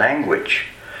ordinary language,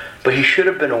 but he should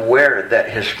have been aware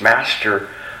that his master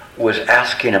was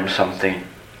asking him something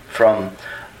from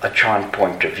a Chan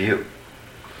point of view.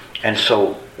 And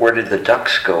so, where did the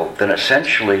ducks go? Then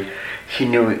essentially, he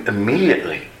knew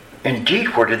immediately,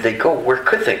 indeed, where did they go? Where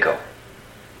could they go?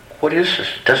 What is this?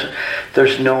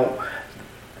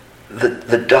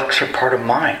 The ducks are part of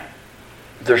mind.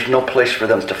 There's no place for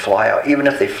them to fly out. Even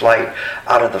if they fly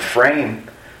out of the frame,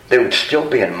 they would still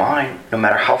be in mind. No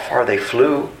matter how far they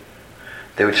flew,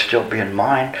 they would still be in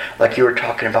mind. Like you were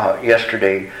talking about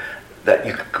yesterday, that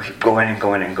you could keep going and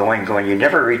going and going and going. You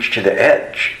never reach to the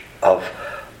edge of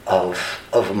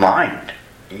mind.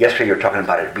 Yesterday you were talking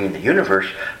about it being the universe,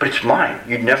 but it's mind.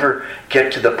 You never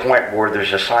get to the point where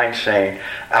there's a sign saying,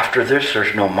 after this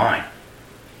there's no mind.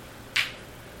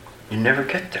 You never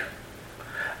get there.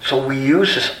 So we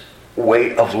use this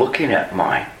way of looking at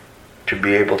mind to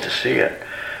be able to see it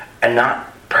and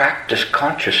not practice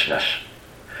consciousness.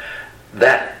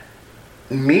 That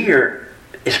mirror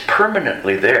is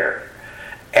permanently there,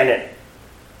 and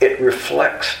it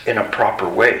reflects in a proper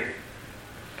way.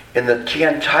 In the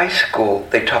Tian Tai school,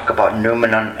 they talk about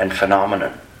noumenon and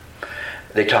phenomenon.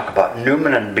 They talk about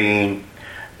noumenon being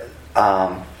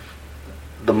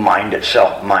the mind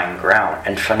itself, mind ground,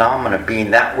 and phenomena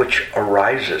being that which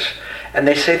arises. And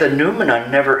they say the noumenon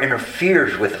never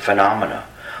interferes with the phenomena.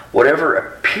 Whatever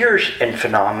appears in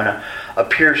phenomena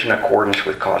appears in accordance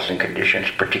with cause and conditions,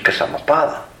 pratika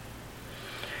samappada.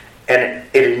 And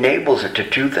it enables it to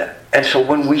do that. And so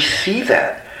when we see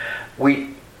that,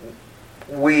 we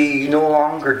no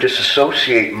longer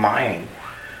disassociate mind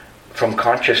from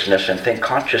consciousness and think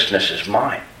consciousness is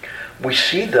mind. We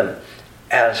see them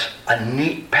as a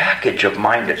neat package of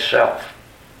mind itself.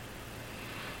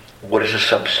 What is the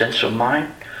substance of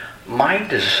mind?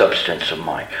 Mind is the substance of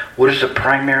mind. What is the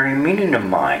primary meaning of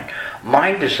mind?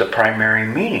 Mind is the primary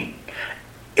meaning.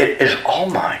 It is all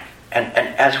mind. And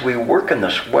as we work in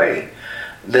this way,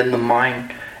 then the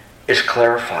mind is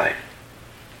clarified.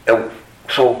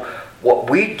 So what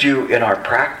we do in our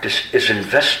practice is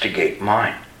investigate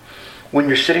mind. When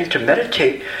you're sitting to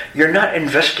meditate, you're not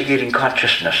investigating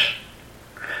consciousness.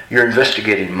 You're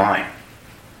investigating mind.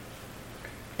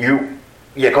 Go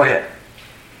ahead.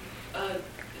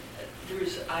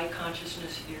 There's eye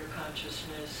consciousness, ear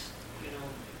consciousness,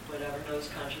 whatever, nose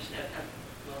consciousness,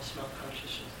 smell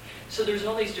consciousness. So there's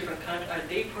all these different are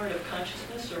they part of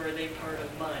consciousness or are they part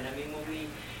of mind? I mean,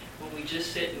 when we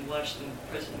just sit and watch the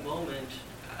present moment,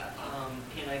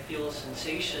 and I feel a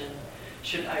sensation,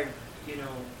 should I,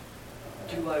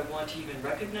 do I want to even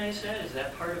recognize that? Is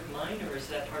that part of mind or is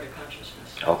that part of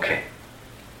consciousness? Okay.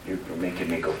 You're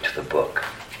making me go to the book.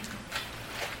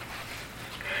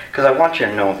 Because I want you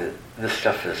to know that this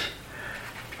stuff is,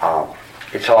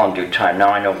 it's all in due time. Now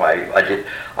I know why I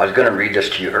was going to read this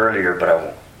to you earlier,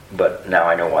 but now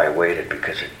I know why I waited,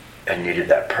 because I needed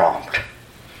that prompt.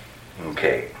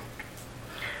 Okay.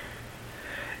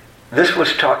 This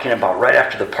was talking about right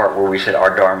after the part where we said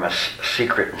our Dharma is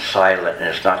secret and silent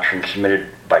and is not transmitted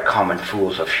by common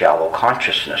fools of shallow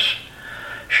consciousness.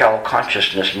 Shallow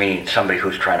consciousness meaning somebody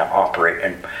who's trying to operate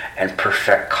and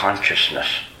perfect consciousness.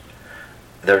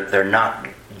 They're not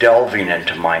delving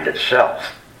into mind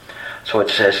itself. So it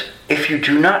says, if you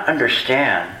do not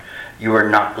understand, you are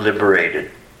not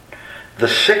liberated. The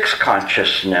sixth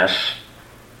consciousness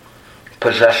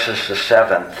possesses the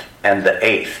seventh and the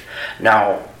eighth.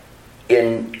 Now,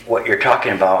 in what you're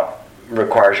talking about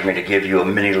requires me to give you a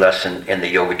mini lesson in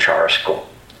the Yogacara school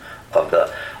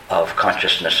of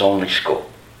consciousness only school.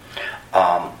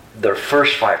 The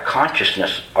first five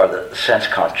consciousness are the sense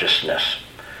consciousness,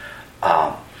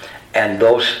 and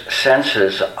those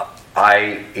senses,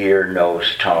 eye, ear,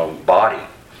 nose, tongue, body,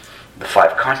 the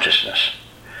five consciousness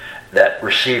that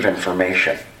receive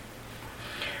information.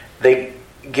 They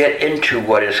get into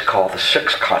what is called the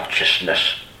sixth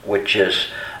consciousness, which is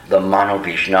the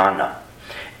Manovijnana.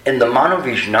 In the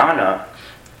Manovijnana,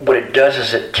 what it does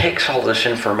is it takes all this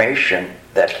information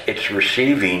that it's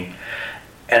receiving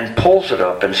and pulls it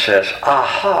up and says,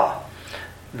 aha,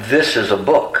 this is a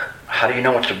book. How do you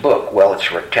know it's a book? Well,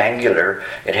 it's rectangular.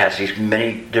 It has these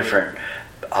many different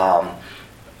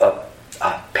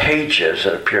pages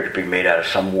that appear to be made out of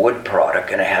some wood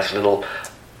product, and it has little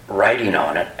writing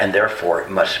on it, and therefore it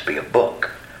must be a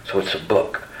book. So it's a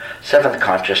book. Seventh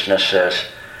consciousness says,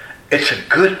 it's a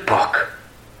good book.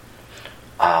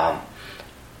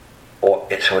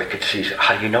 So it could see,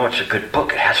 how do you know it's a good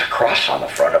book? It has a cross on the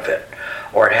front of it.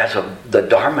 Or it has the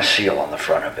Dharma seal on the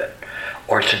front of it.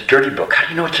 Or it's a dirty book. How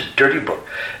do you know it's a dirty book?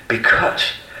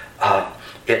 Because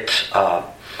it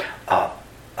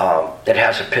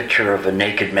has a picture of a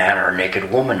naked man or a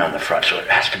naked woman on the front, so it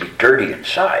has to be dirty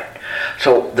inside.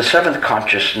 So the seventh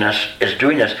consciousness is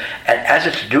doing this, and as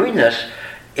it's doing this,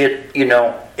 it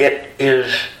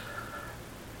is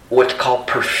what's called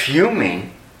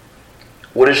perfuming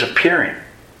what is appearing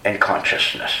in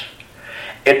consciousness.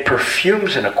 It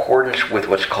perfumes in accordance with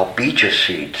what's called bija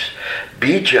seeds.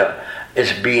 Bija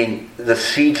is being the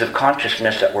seeds of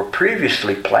consciousness that were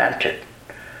previously planted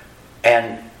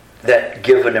and that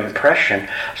give an impression.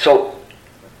 So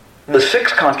the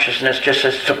sixth consciousness just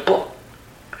says it's a book.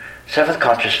 Seventh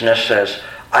consciousness says,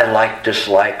 I like,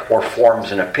 dislike, or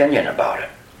forms an opinion about it,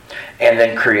 and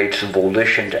then creates a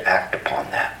volition to act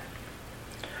upon that.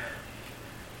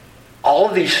 All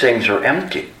of these things are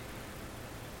empty.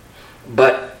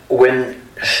 But when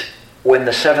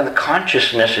the seventh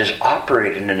consciousness is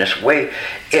operating in this way,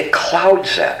 it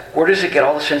clouds that. Where does it get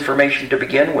all this information to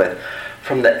begin with?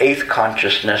 From the eighth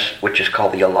consciousness, which is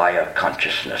called the alaya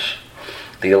consciousness.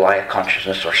 The alaya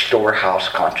consciousness, or storehouse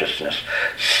consciousness.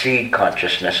 Seed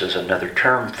consciousness is another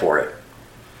term for it.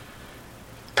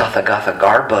 Tathagata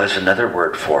Garbha is another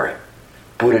word for it.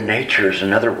 Buddha nature is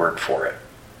another word for it.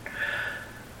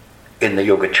 In the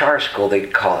Yogacara school, they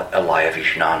call it alaya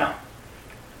vijnana.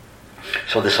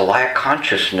 So this alaya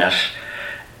consciousness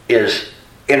is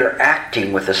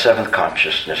interacting with the seventh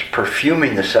consciousness,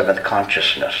 perfuming the seventh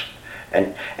consciousness,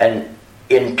 and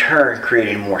in turn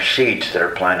creating more seeds that are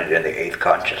planted in the eighth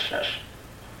consciousness.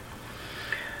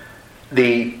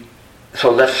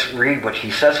 So let's read what he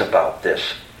says about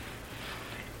this.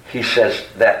 He says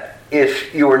that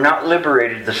if you are not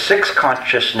liberated, the sixth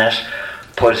consciousness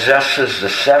possesses the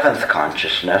seventh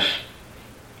consciousness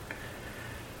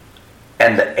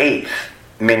and the eighth,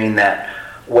 meaning that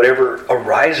whatever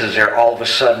arises there, all of a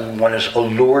sudden one is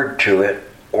allured to it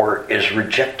or is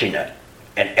rejecting it.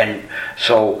 And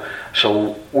so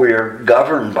we're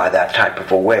governed by that type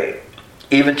of a way,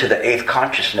 even to the eighth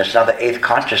consciousness. Now the eighth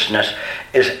consciousness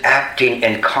is acting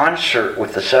in concert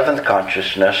with the seventh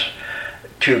consciousness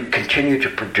to continue to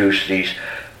produce these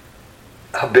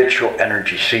habitual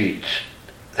energy seeds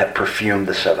that perfume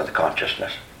the seventh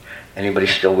consciousness. Anybody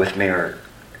still with me, or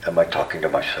am I talking to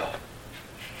myself?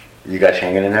 You guys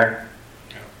hanging in there?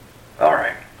 Yeah. All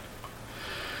right.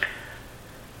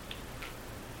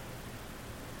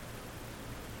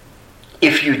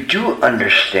 If you do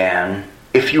understand,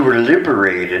 if you were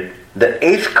liberated, the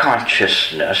eighth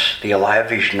consciousness, the alaya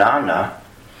vijnana,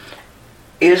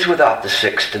 is without the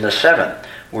sixth and the seventh.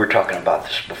 We were talking about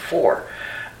this before.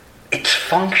 It's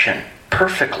functioned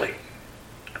perfectly.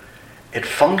 It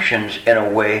functions in a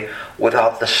way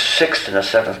without the sixth and the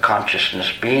seventh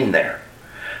consciousness being there.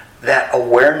 That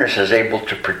awareness is able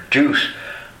to produce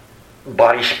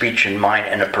body, speech, and mind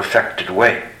in a perfected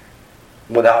way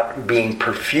without being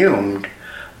perfumed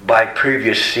by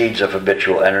previous seeds of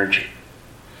habitual energy.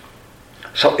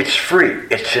 So it's free,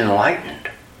 it's enlightened.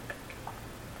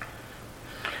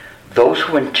 Those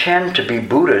who intend to be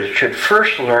Buddhas should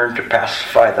first learn to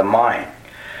pacify the mind.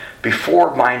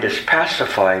 Before mind is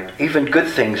pacified, even good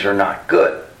things are not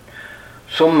good.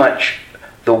 So much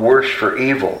the worse for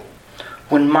evil.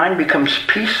 When mind becomes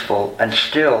peaceful and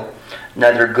still,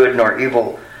 neither good nor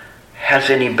evil has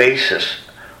any basis.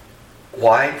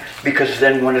 Why? Because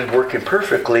then one is working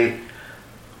perfectly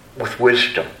with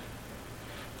wisdom.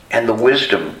 And the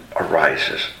wisdom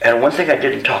arises. And one thing I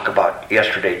didn't talk about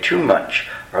yesterday too much,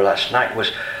 or last night,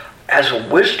 was as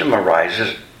wisdom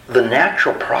arises, the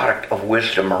natural product of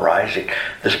wisdom arising,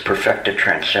 this perfected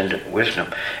transcendent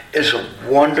wisdom, is a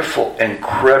wonderful,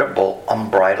 incredible,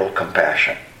 unbridled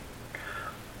compassion.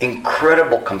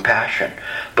 Incredible compassion.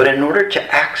 But in order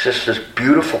to access this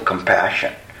beautiful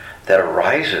compassion that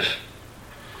arises,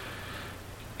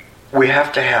 we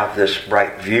have to have this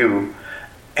right view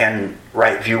and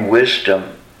right view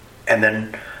wisdom, and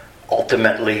then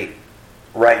ultimately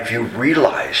right view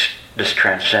realize this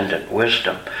transcendent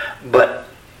wisdom. But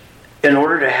in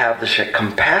order to have this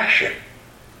compassion,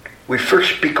 we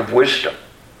first speak of wisdom.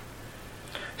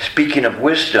 Speaking of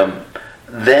wisdom,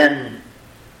 then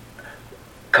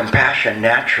compassion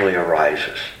naturally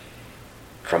arises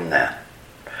from that.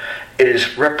 It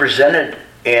is represented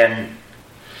in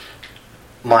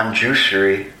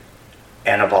Manjusri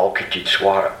and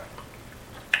Avalokiteshvara.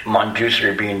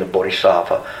 Manjusri being the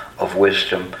Bodhisattva of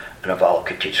wisdom, and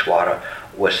Avalokiteshvara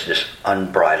was this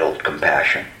unbridled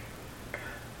compassion.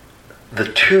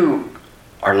 The two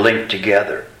are linked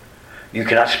together. You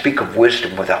cannot speak of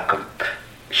wisdom without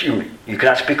you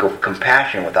cannot speak of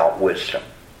compassion without wisdom.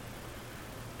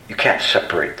 You can't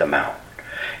separate them out.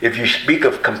 If you speak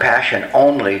of compassion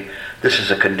only, this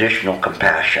is a conditional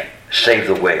compassion. Save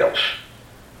the whales.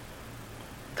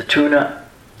 The tuna,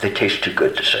 they taste too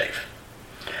good to save.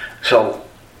 So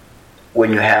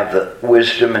when you have the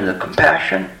wisdom and the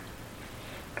compassion,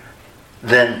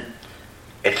 then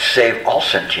it's save all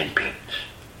sentient beings.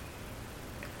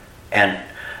 And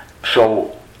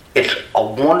so it's a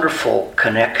wonderful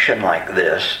connection like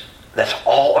this that's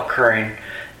all occurring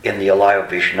in the Alaya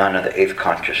Vijnana, the eighth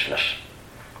consciousness.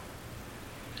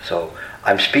 So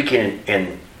I'm speaking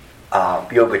in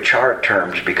Yogacara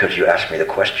terms because you asked me the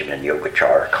question in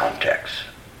Yogacara context.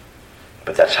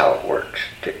 But that's how it works.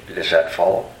 Does that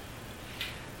follow?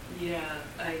 Yeah,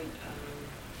 I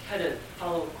had a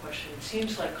follow-up question. It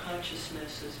seems like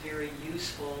consciousness is very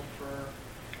useful for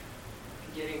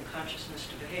getting consciousness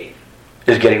to behave.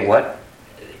 Is getting what?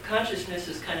 Consciousness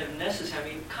is kind of necessary. I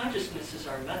mean, consciousness is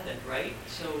our method, right?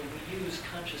 So we use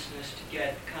consciousness to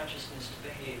get consciousness to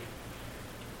behave.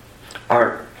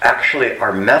 Our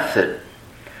method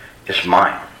is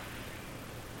mine.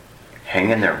 Hang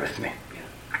in there with me.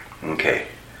 Yeah. Okay.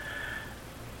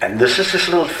 And this is this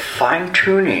little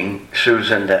fine-tuning,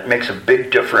 Susan, that makes a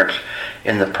big difference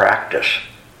in the practice.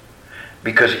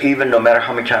 Because even no matter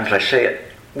how many times I say it,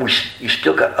 you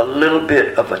still got a little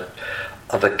bit of a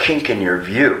kink in your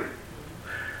view.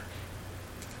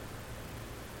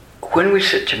 When we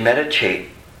sit to meditate,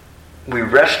 we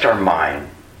rest our mind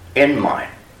in mind.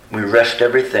 We rest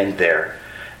everything there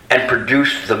and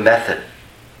produce the method.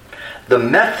 The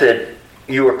method,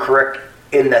 you are correct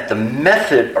in that the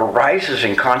method arises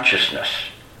in consciousness.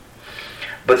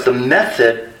 But the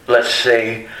method, let's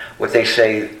say, what they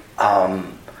say, a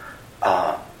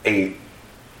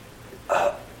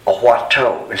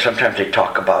Huato, and sometimes they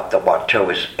talk about the Huato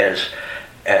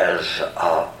as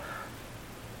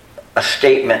a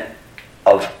statement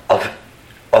of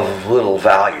little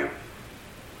value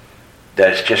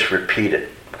that is just repeated.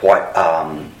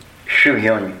 Xu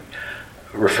Yun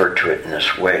referred to it in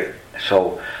this way.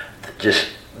 So just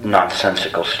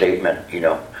nonsensical statement,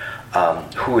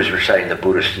 who is reciting the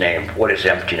Buddhist name, what is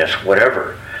emptiness,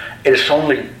 whatever. It is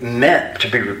only meant to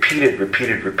be repeated,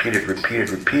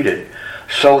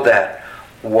 so that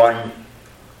one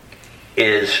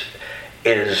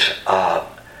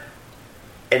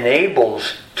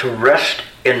enables to rest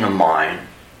in the mind,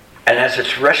 and as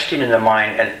it's resting in the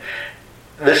mind, and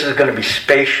this is going to be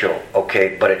spatial,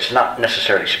 okay, but it's not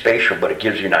necessarily spatial, but it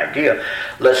gives you an idea.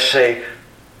 Let's say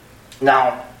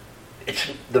now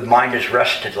the mind is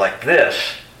rested like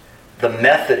this. The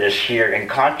method is here in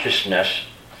consciousness,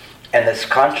 and this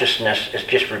consciousness is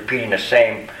just repeating the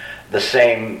same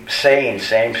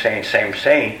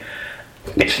saying.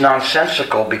 It's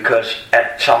nonsensical because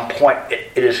at some point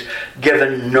it is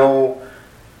given no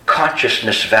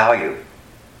consciousness value.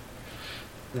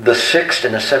 The sixth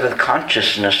and the seventh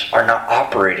consciousness are not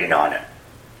operating on it.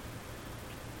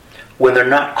 When they're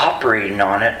not operating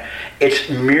on it, it's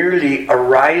merely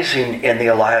arising in the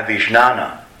Alaya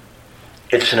Vijnana.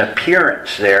 It's an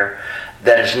appearance there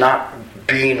that is not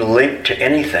being linked to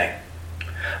anything.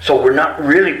 So we're not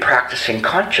really practicing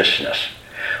consciousness.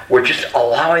 We're just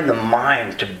allowing the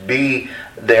mind to be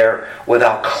there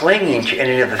without clinging to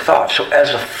any of the thoughts. So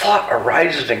as a thought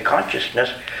arises in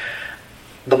consciousness,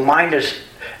 the mind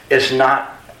is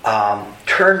not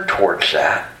turned towards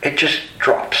that. It just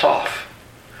drops off.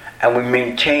 And we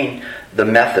maintain the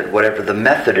method, whatever the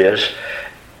method is.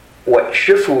 What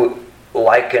Shifu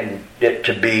likened it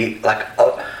to be like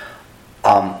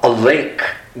a lake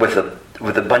with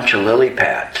a bunch of lily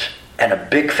pads. and a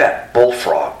big fat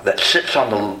bullfrog that sits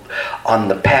on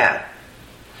the pad.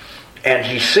 And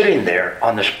he's sitting there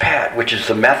on this pad, which is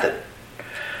the method.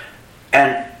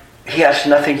 And he has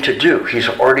nothing to do. He's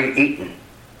already eaten,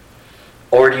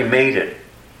 already made it.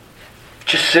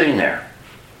 Just sitting there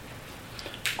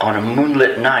on a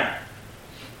moonlit night.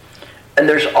 And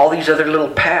there's all these other little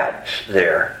pads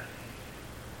there.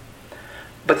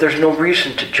 But there's no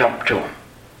reason to jump to him.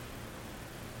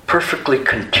 Perfectly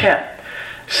content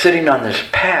sitting on this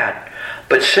pad.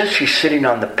 But since he's sitting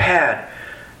on the pad,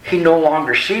 he no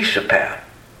longer sees the pad.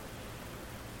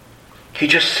 He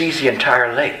just sees the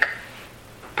entire lake,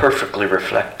 perfectly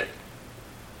reflected.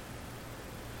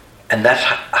 And that's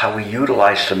how we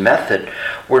utilize the method.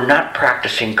 We're not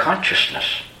practicing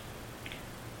consciousness.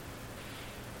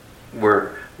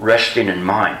 We're resting in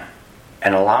mind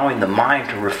and allowing the mind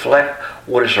to reflect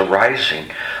what is arising.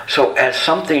 So as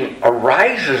something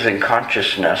arises in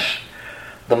consciousness,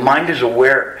 the mind is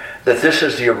aware that this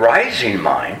is the arising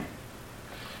mind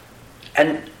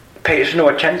and pays no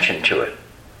attention to it.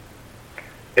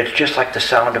 It's just like the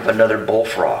sound of another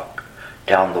bullfrog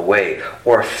down the way,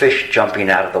 or a fish jumping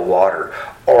out of the water,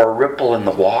 or a ripple in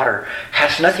the water.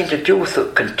 Has nothing to do with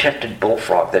the contented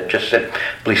bullfrog that just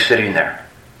simply sitting there,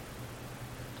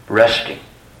 resting.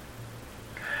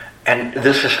 And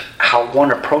this is how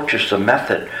one approaches the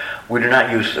method. We do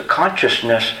not use the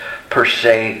consciousness per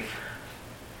se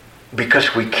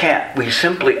because we can't. We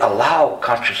simply allow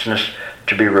consciousness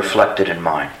to be reflected in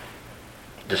mind.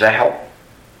 Does that help?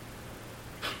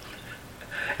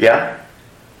 Yeah?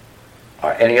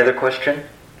 Any other question?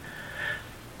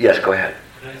 Yes, go ahead.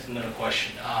 Can I ask another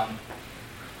question?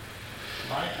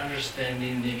 My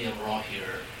understanding, maybe I'm wrong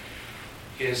here,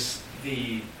 is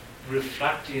the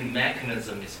reflecting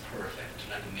mechanism is perfect,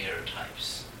 like mirror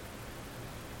types.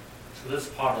 So that's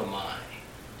part of mind.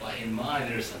 But in mind,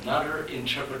 there's another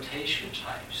interpretation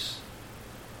types.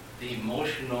 The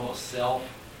emotional,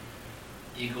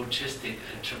 self-egotistic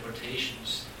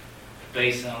interpretations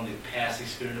based on the past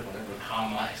experience, whatever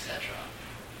karma, etc.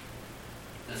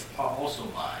 That's part also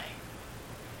mind.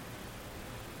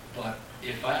 But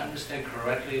if I understand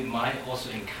correctly, mind also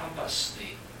encompasses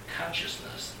the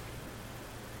consciousness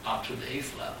up to the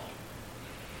 8th level.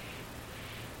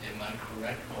 Am I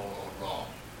correct or wrong?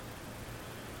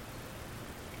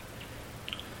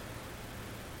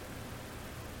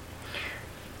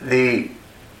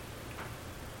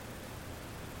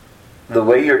 The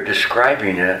way you're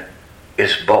describing it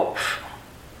is both.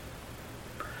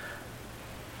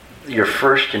 Your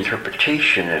first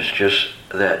interpretation is just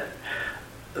that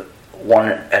one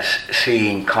as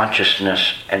seeing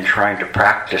consciousness and trying to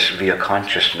practice via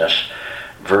consciousness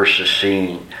versus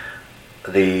seeing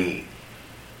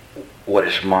what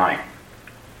is mind.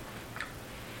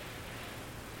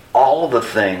 All of the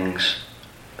things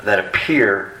that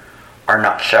appear are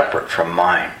not separate from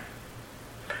mind.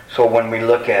 So when we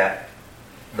look at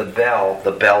the bell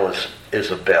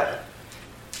is a bell.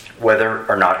 Whether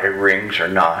or not it rings or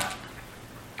not,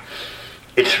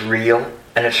 it's real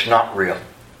and it's not real.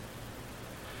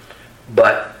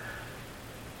 But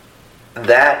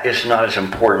that is not as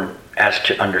important as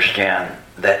to understand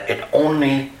that it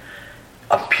only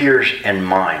appears in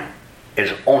mind.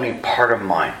 It's only part of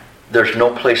mind. There's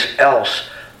no place else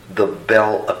the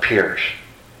bell appears.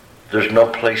 There's no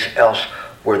place else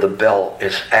where the bell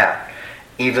is at.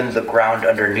 Even the ground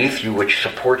underneath you, which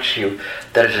supports you,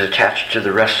 that is attached to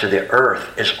the rest of the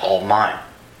earth, is all mind.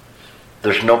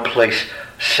 There's no place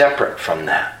separate from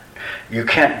that. You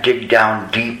can't dig down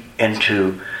deep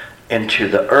into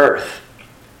the earth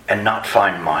and not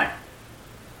find mind.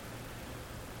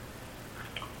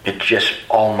 It's just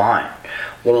all mind.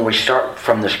 When we start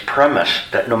from this premise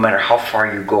that no matter how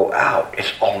far you go out,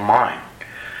 it's all mind,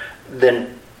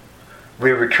 then we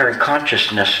return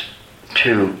consciousness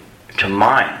to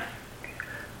mind.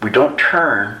 We don't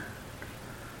turn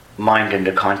mind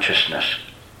into consciousness.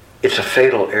 It's a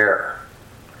fatal error.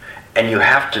 And you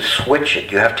have to switch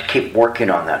it. You have to keep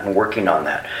working on that and working on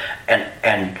that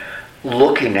and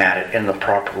looking at it in the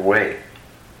proper way.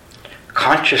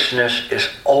 Consciousness is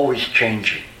always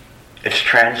changing. It's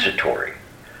transitory.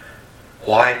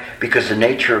 Why? Because the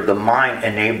nature of the mind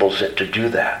enables it to do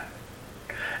that.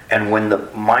 And when the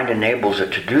mind enables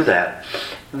it to do that,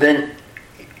 then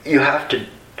you have to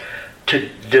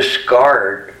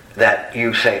discard that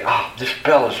you say, this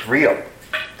bell is real.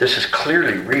 This is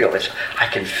clearly real. I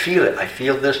can feel it. I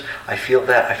feel this. I feel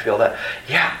that. I feel that.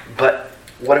 Yeah, but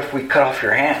what if we cut off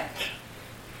your hands?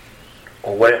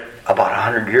 Or what if, about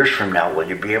 100 years from now, will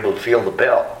you be able to feel the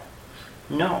bell?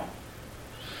 No.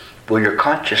 Will your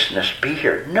consciousness be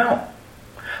here? No.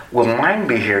 Will mind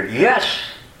be here? Yes.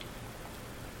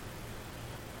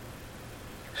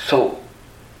 So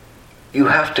you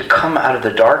have to come out of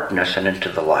the darkness and into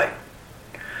the light.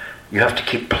 You have to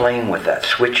keep playing with that,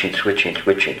 switching.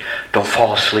 Don't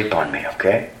fall asleep on me,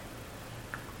 okay?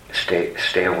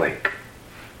 Stay awake.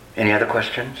 Any other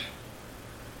questions?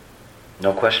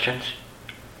 No questions?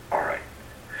 All right.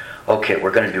 Okay,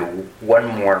 we're going to do one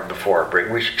more before our break.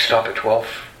 We should stop at 12,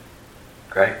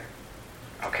 right?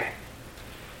 Okay.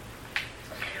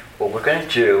 What we're going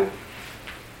to do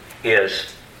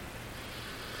is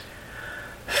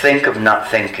think of not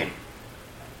thinking.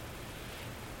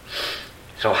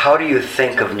 So how do you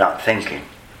think of not thinking?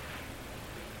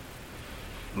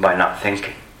 By not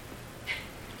thinking.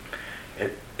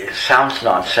 It sounds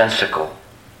nonsensical,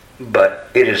 but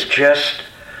it is just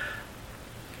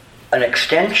an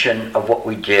extension of what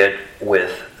we did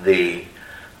with the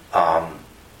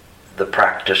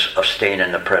practice of staying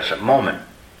in the present moment.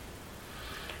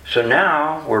 So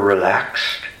now we're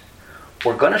relaxed.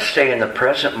 We're going to stay in the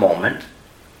present moment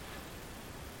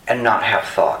and not have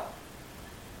thought.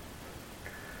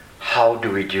 How do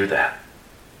we do that?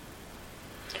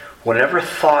 Whenever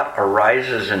thought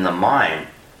arises in the mind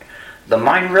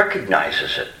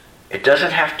recognizes it. It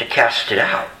doesn't have to cast it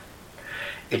out.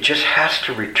 It just has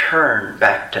to return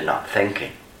back to not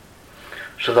thinking.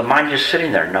 So the mind is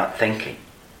sitting there not thinking.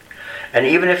 And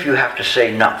even if you have to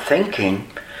say not thinking,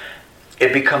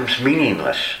 it becomes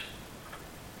meaningless.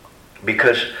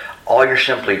 Because all you're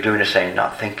simply doing is saying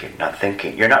not thinking, not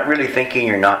thinking. You're not really thinking,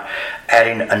 you're not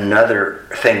adding another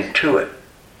thing to it.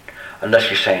 Unless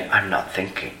you're saying, I'm not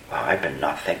thinking. Well, I've been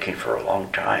not thinking for a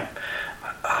long time.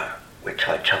 Wait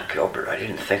till I tell Gilbert I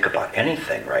didn't think about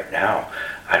anything right now.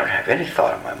 I don't have any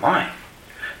thought in my mind.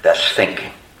 That's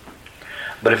thinking.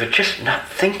 But if it's just not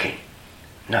thinking,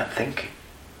 don't think.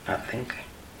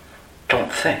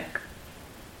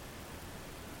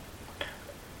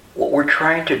 What we're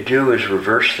trying to do is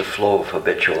reverse the flow of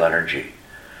habitual energy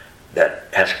that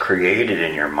has created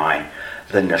in your mind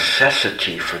the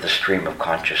necessity for the stream of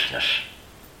consciousness.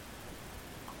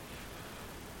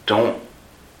 Don't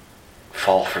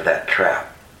fall for that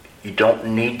trap. You don't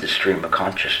need the stream of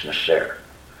consciousness there.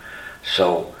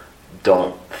 So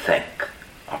don't think.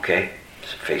 Okay?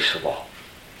 It's face the wall.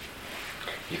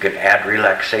 You can add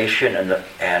relaxation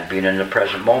and being in the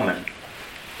present moment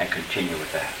and continue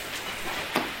with that.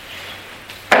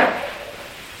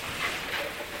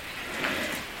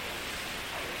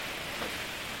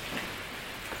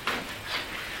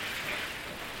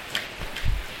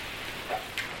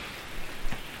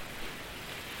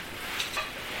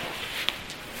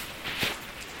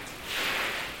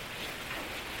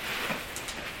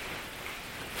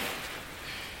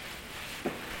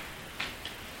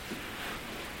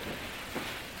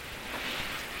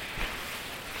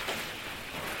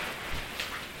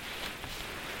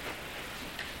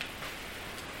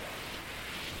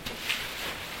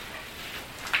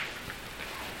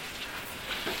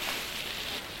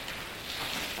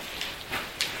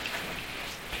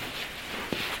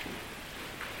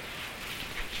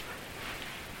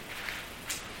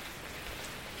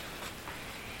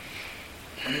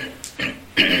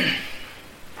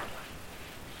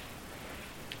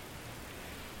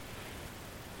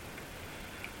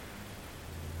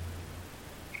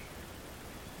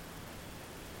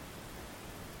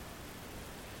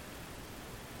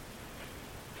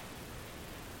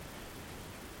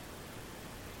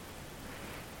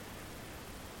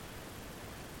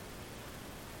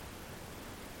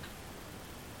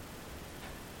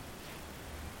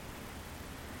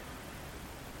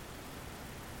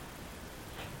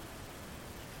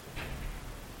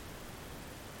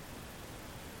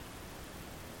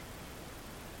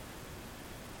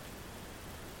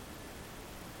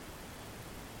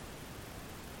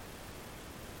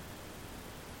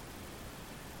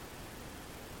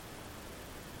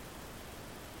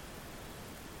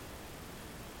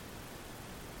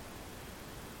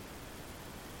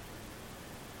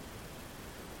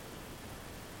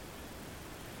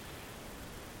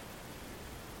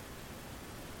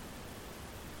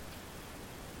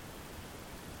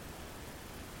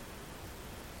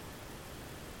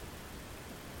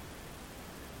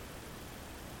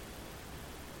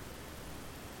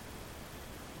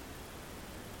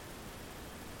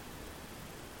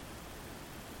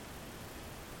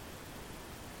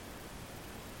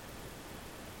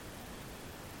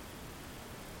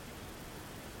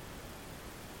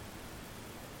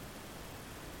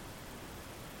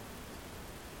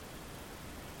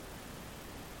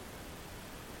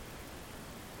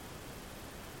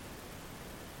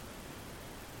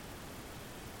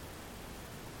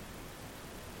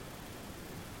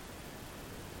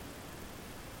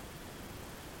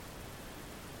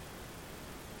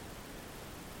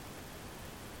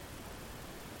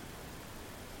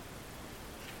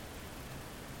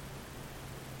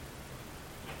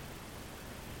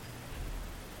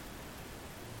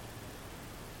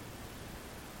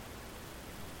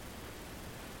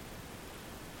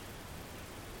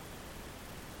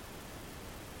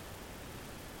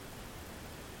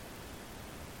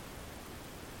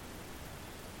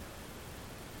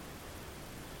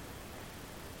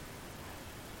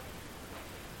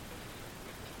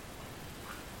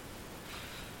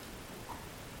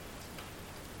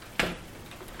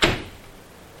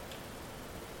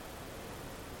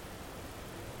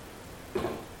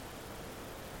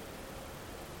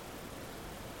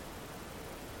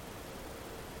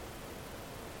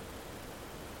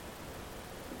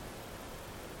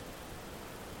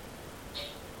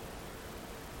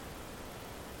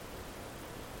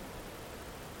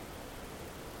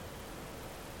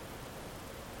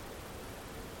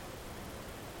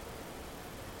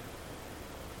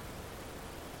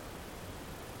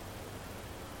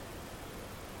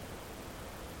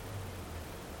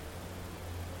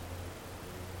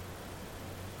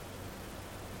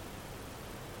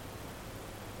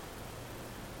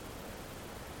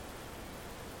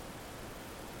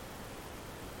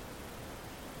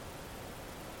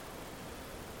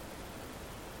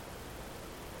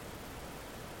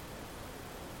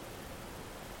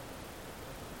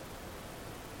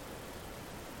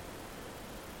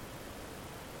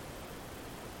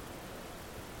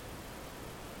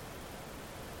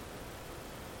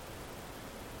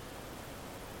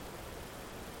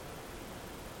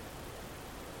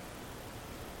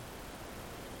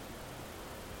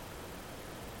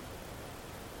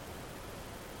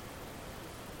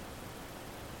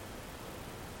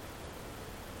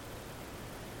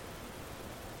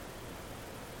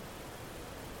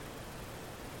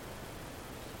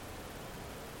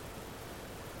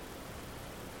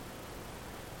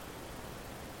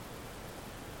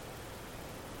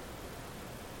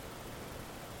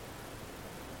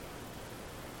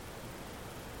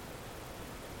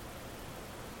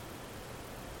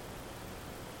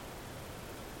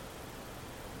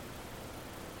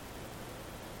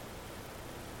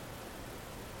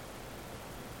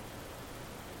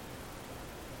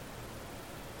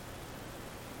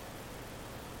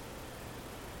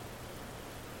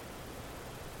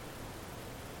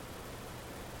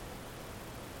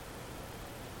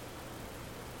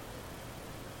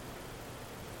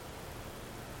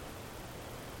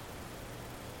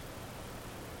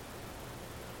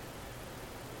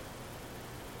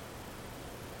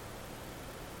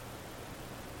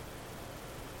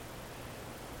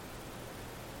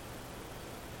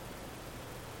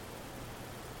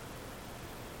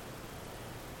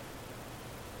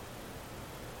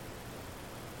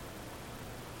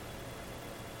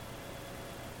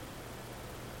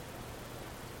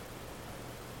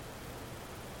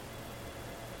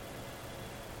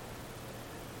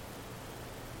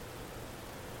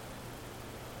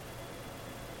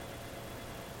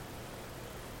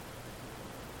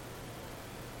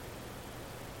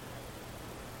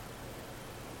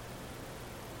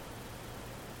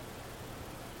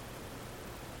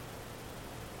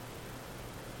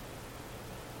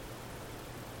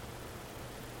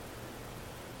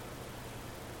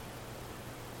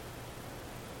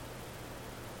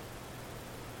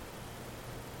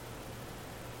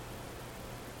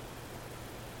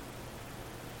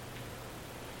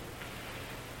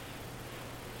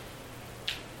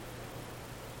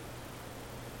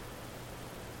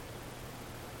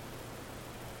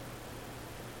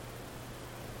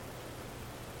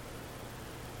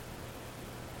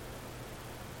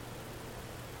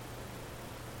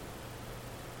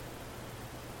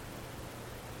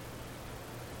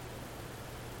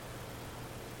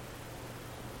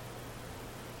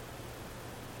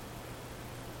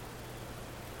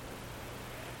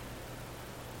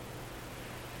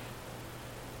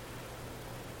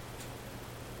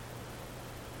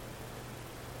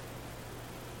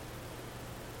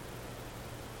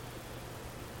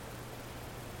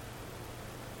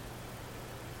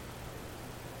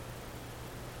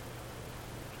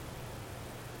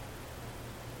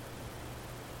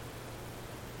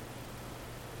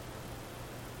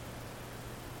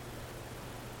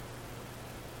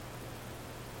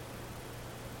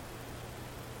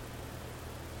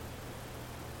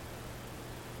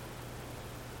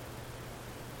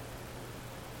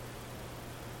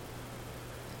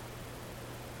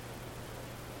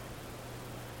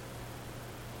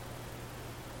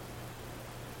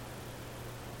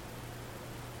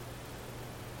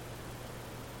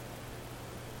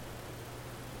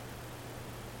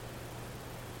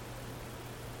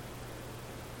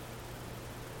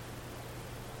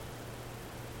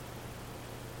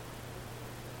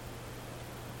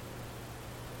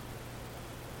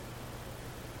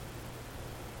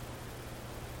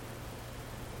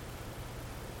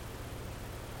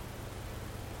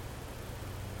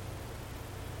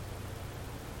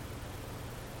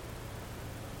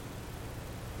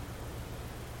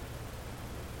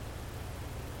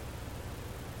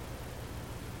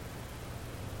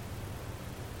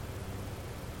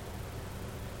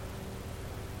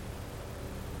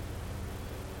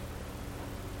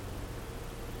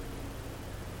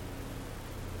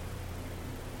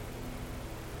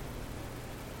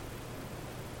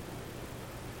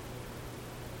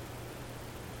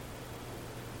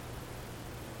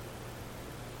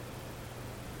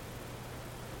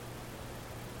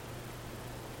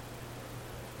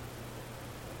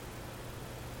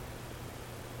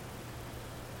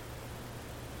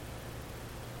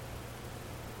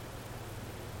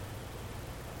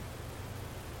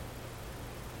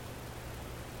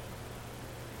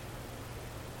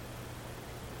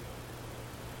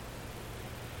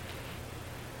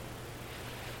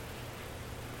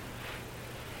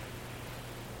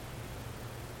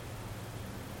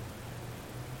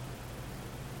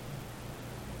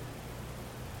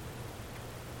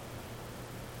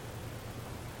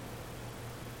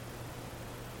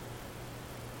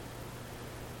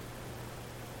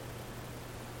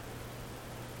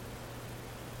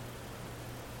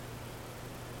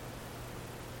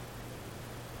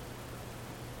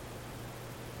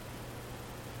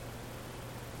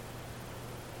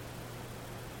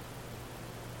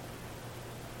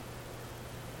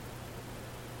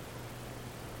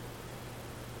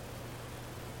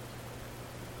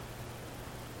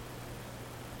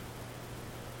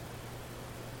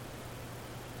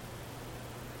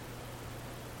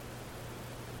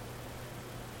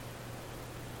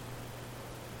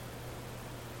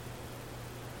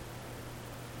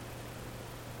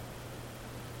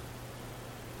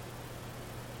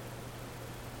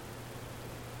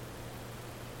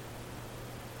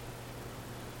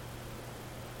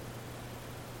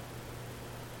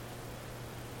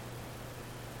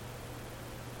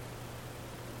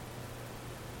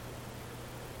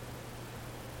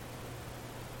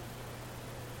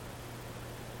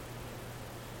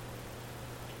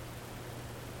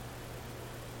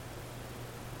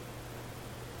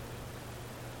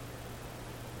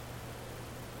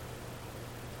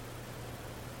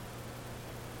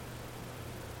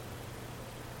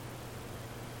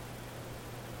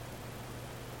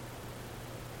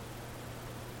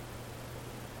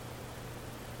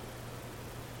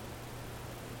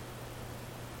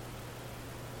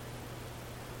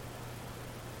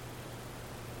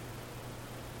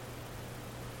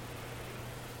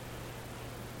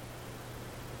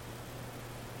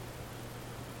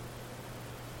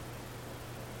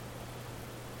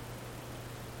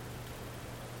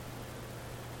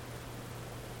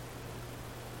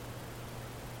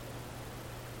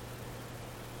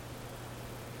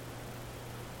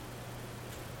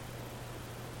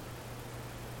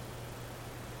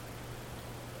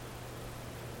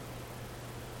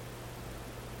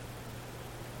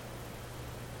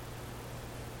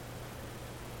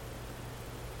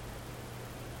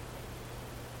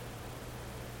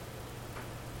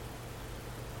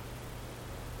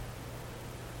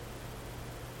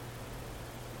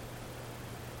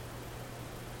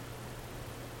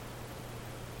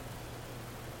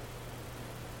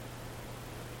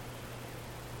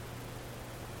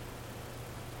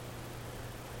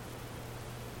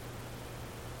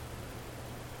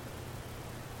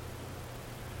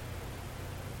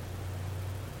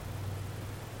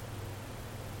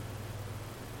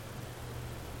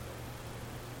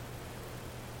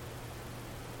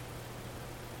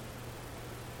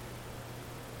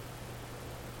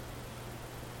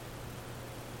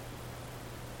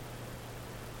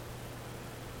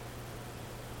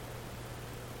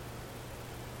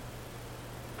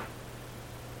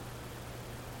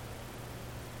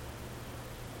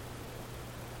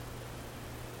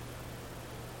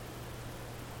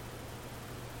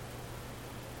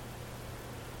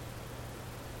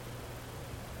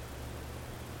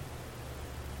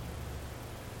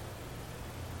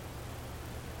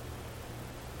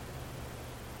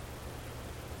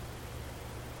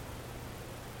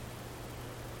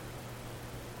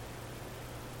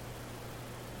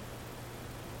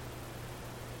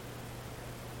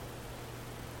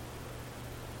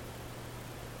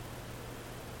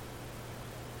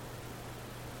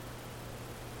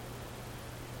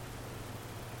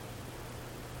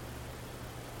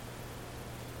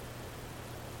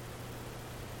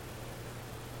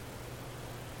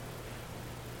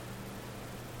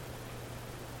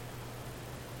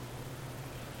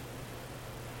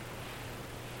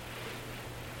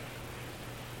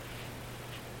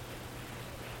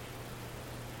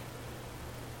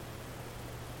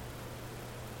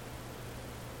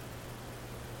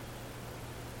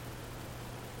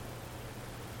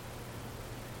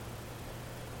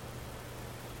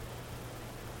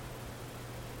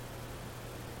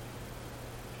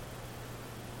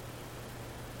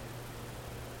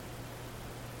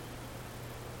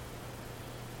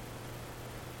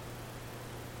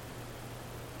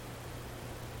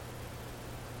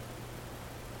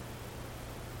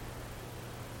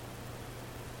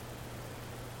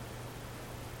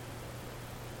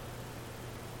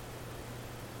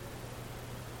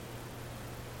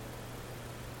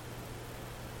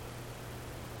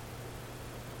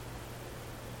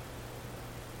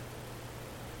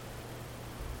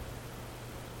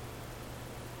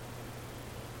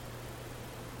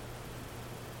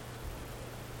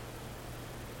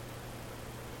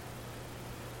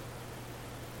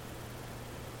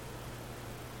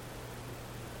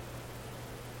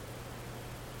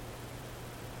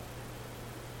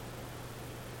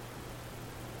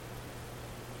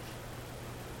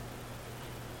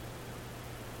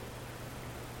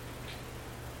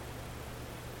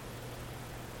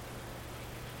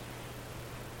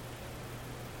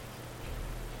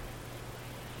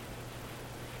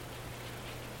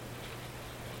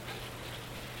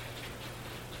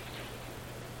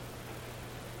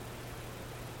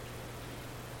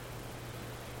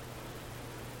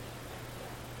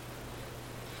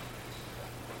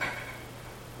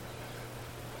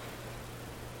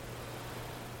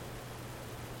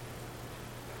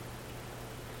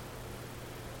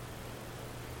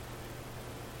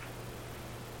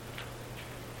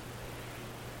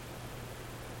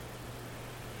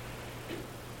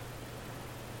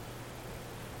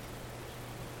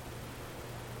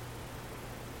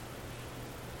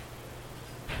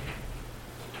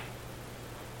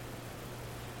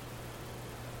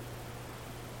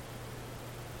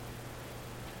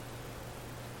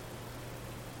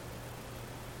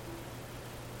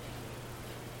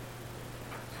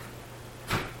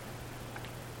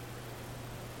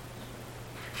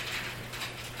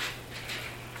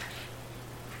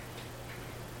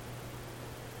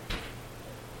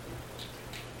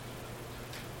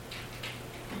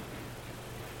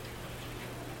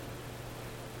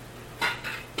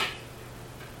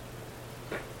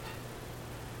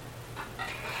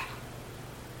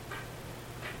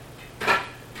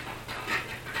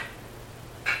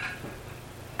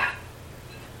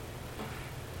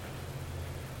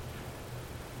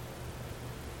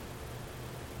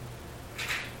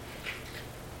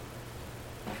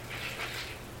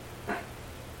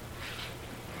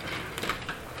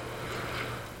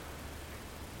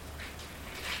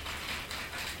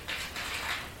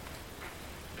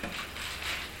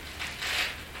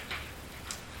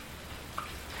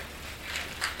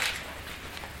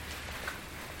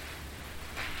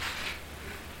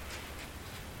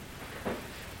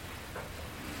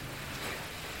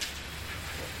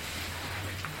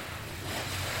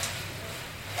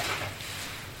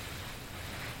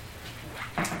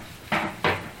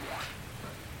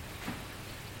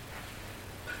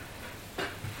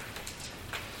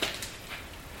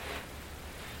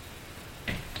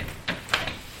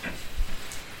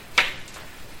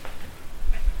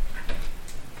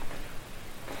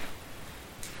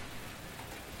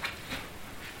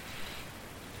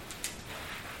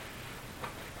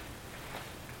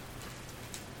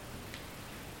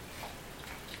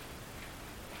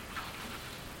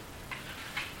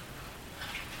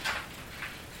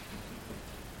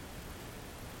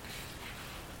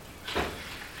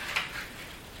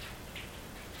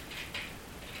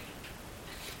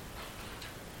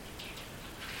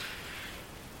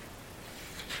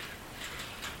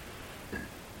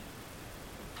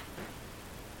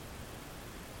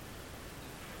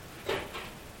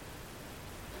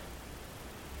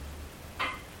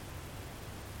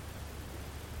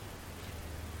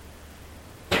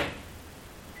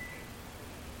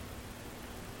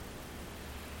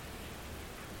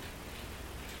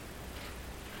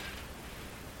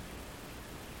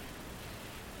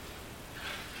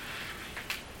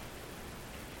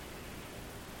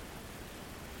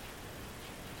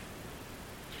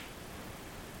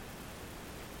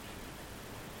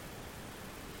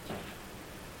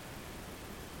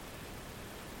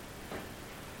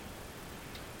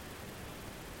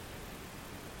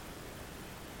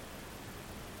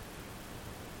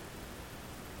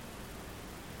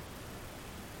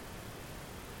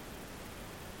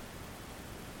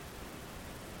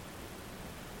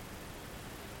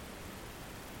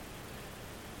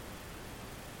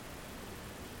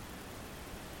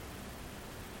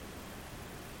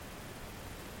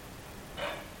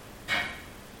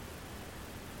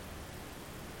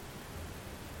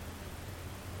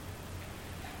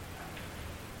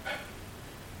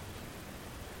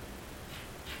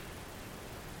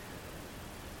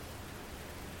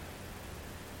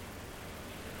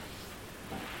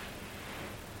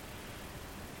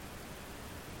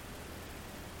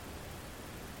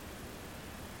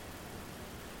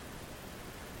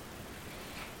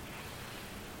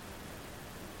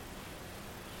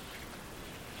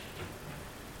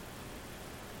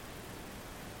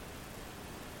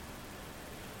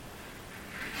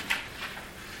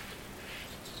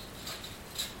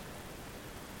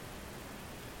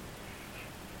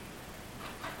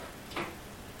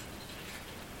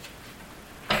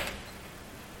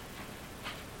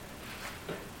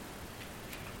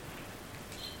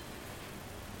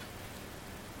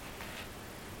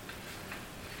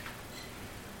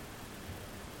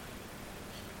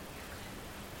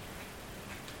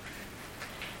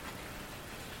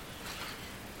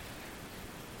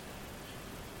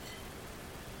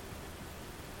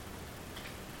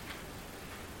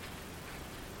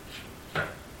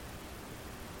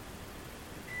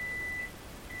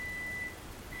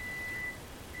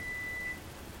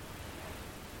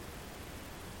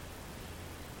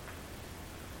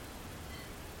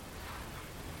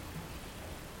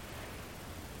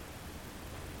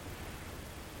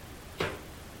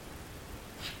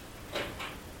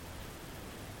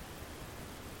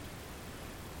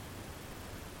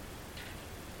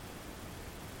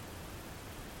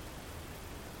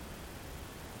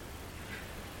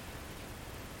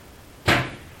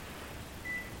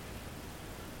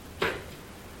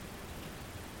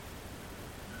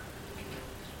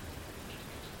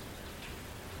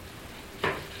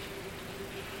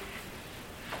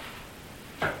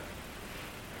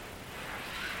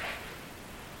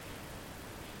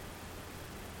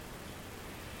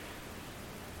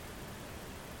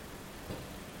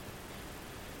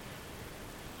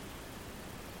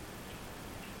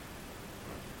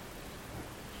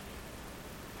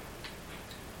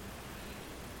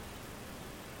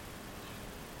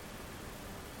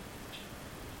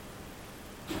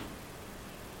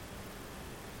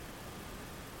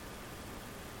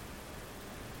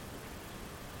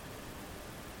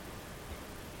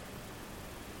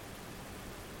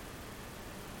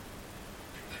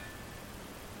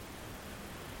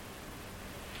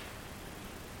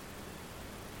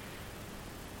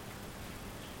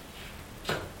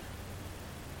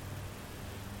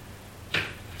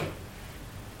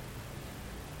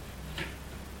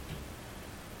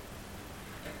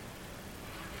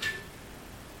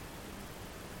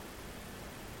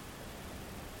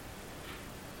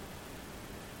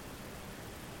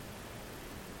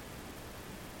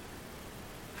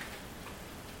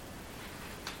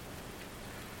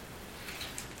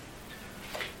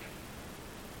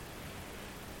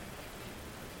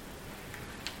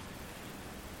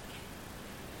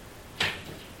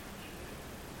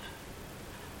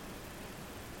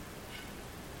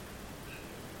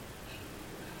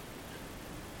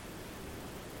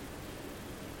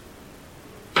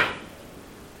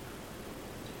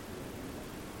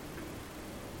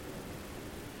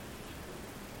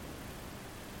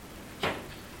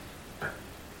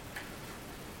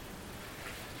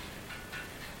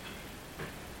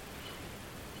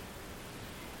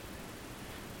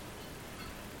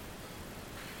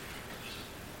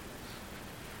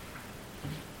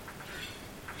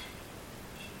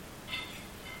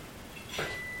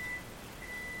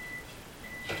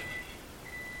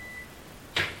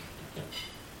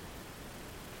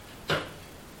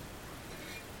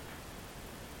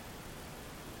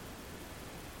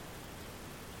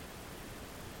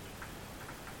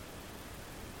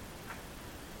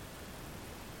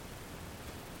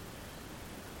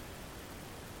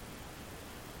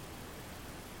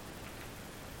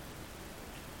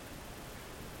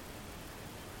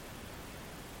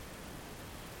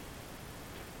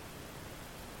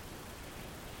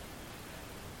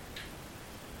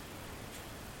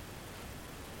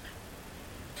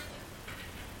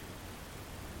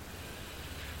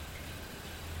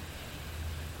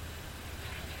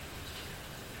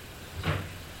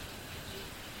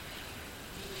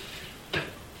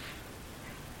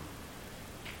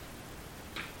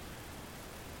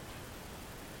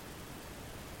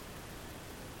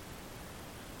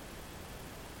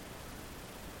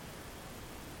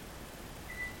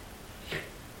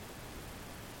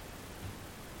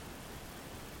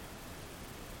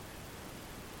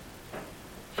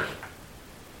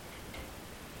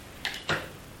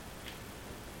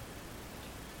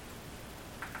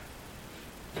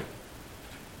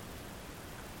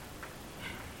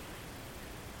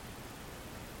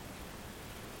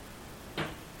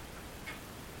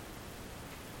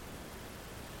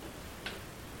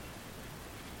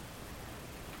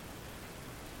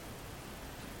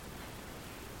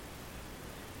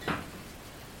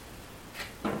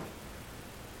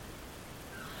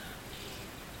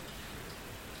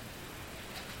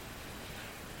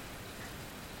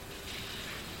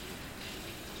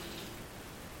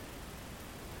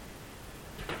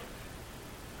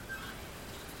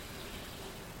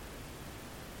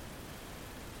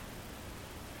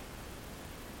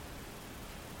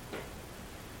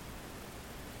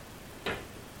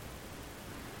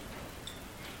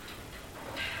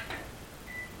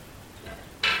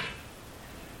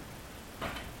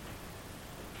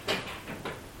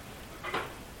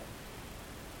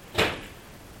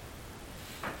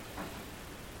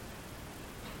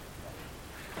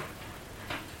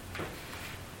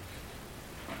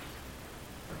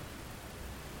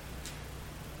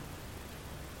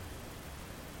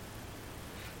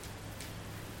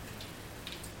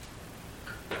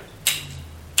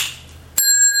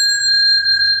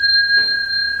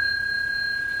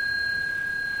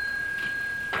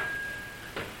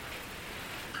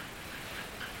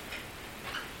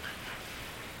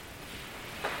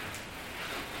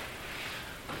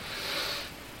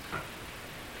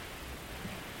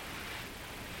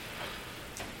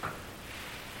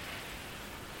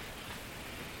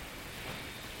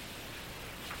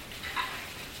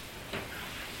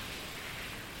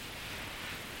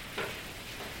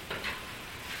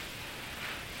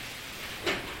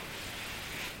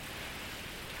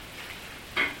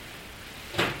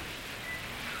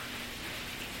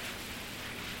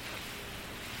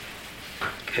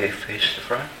 Okay, face the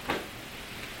front.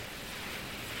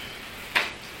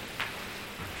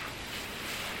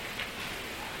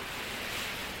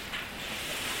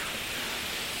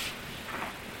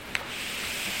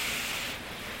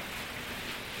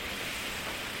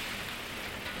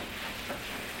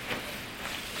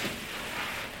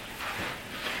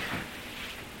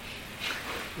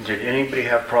 Did anybody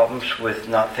have problems with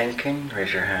not thinking?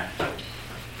 Raise your hand. A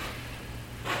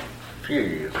few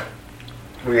of you.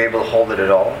 Were you able to hold it at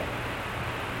all?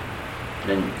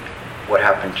 Then what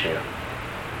happened to you?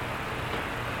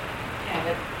 Have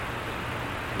it.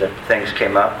 That things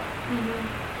came up?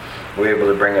 Mm-hmm. Were you able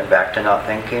to bring it back to not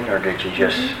thinking, or did you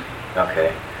just...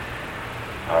 Okay.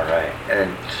 All right.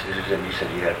 And Susan, you said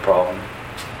you had a problem?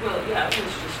 Well, yeah, it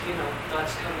was just,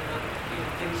 thoughts coming up,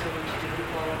 things I want to do,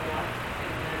 blah, blah, blah.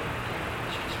 And then,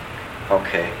 it's just...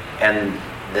 Okay. And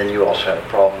then you also had a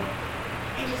problem? I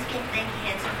just kept thinking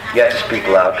it's impossible. You have to speak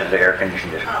loud because the air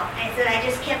conditioning is... Oh, I said I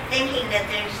just kept thinking that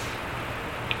there's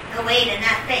a way to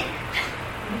not think.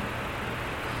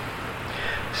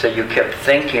 So you kept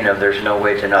thinking of there's no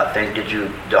way to not think. Did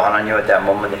you dawn on you at that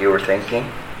moment that you were thinking?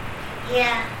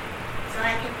 Yeah. So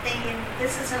I kept thinking,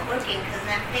 this isn't working because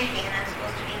I'm thinking and I'm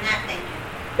supposed to be not thinking.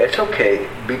 It's okay.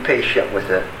 Be patient with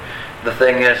it. The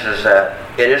thing is that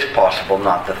it is possible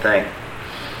not to think.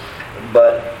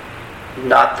 But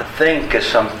not to think is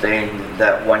something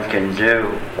that one can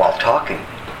do while talking.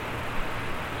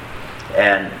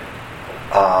 And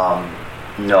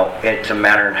no, it's a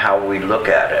matter of how we look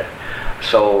at it.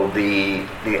 So the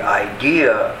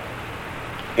idea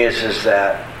is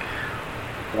that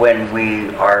when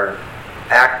we are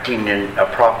acting in a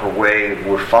proper way,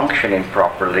 we're functioning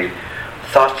properly,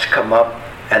 thoughts come up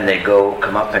and they go,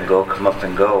 come up and go, come up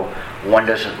and go. One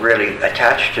doesn't really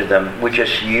attach to them. We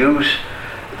just use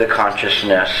the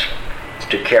consciousness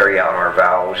to carry out our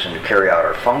vows and to carry out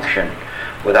our function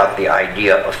without the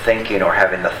idea of thinking or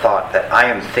having the thought that I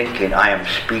am thinking, I am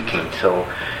speaking.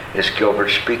 So is Gilbert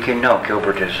speaking? No,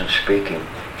 Gilbert isn't speaking.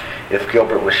 If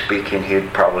Gilbert was speaking,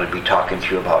 he'd probably be talking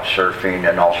to you about surfing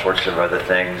and all sorts of other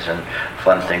things and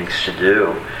fun things to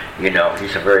do. You know,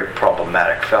 he's a very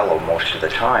problematic fellow most of the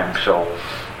time, so,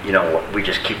 you know, we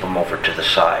just keep him over to the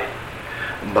side.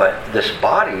 But this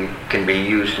body can be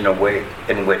used in a way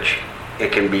in which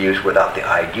it can be used without the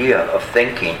idea of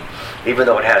thinking. Even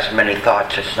though it has many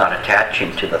thoughts, it's not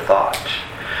attaching to the thoughts.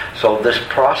 So this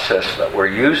process that we're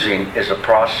using is a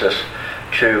process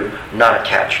to not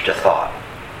attach to thought,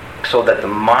 so that the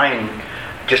mind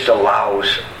just allows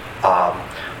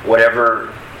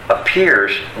whatever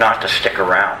appears not to stick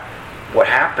around. What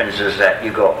happens is that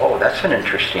you go, oh, that's an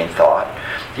interesting thought.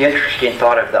 The interesting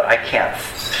thought of that I can't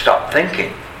stop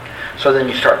thinking. So then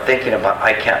you start thinking about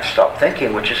I can't stop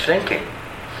thinking, which is thinking.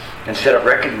 Instead of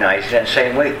recognizing it and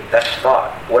saying, wait, that's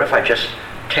thought. What if I just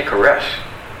take a rest?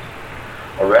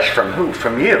 A rest from who?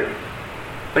 From you.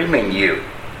 What do you mean you?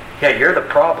 Yeah, you're the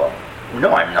problem.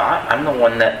 No, I'm not. I'm the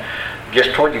one that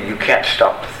just told you can't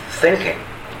stop thinking.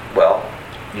 Well,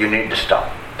 you need to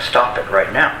stop. Stop it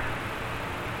right now.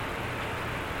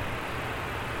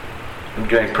 I'm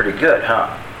doing pretty good,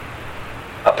 huh?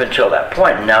 Up until that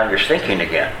point, and now you're thinking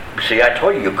again. See, I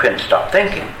told you couldn't stop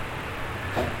thinking.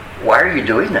 Why are you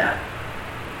doing that?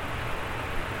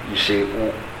 You see,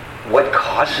 what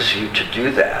causes you to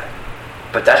do that?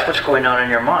 But that's what's going on in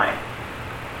your mind.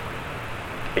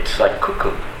 It's like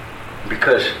cuckoo.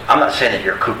 Because I'm not saying that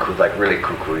you're cuckoo, like really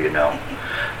cuckoo, you know.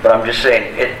 But I'm just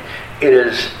saying it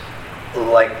is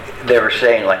like they were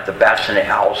saying, like the bats and the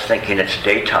owls thinking it's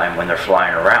daytime when they're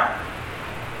flying around.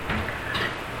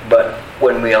 But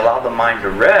when we allow the mind to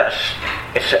rest,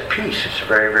 it's at peace. It's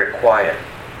very, very quiet.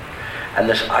 And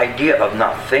this idea of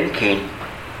not thinking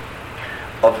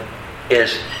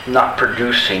is not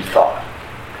producing thought.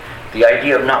 The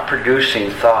idea of not producing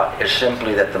thought is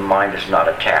simply that the mind is not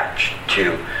attached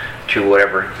to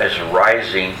whatever is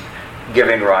arising,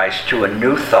 giving rise to a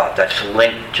new thought that's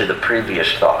linked to the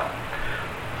previous thought.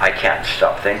 I can't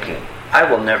stop thinking. I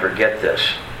will never get this.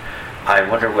 I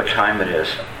wonder what time it is.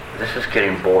 This is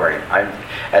getting boring.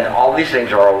 And all these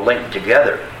things are all linked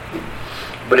together.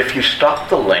 But if you stop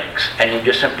the links and you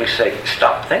just simply say,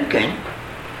 stop thinking,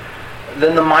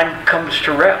 then the mind comes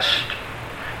to rest.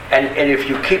 And if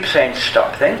you keep saying,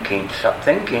 stop thinking,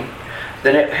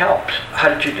 then it helps. How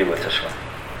did you do with this one?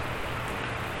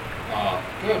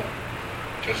 Good.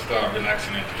 Just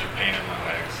relaxing into the pain in my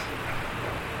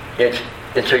legs.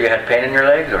 Until you had pain in your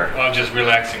legs, or? Just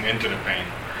relaxing into the pain.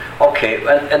 Okay,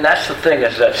 and that's the thing,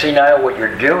 is that, see, now what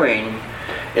you're doing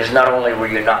is not only were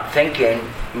you not thinking,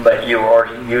 but you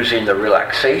are using the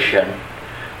relaxation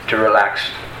to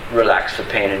relax the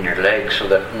pain in your legs, so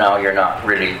that now you're not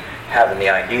really having the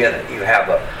idea that you have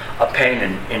a pain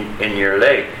in your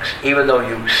legs. Even though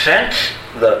you sense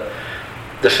the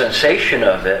sensation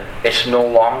of it, it's no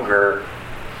longer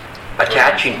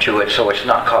attaching to it, so it's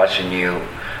not causing you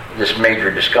this major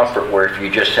discomfort, where if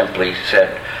you just simply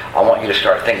said, I want you to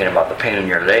start thinking about the pain in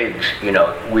your legs, you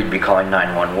know, we'd be calling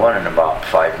 911 in about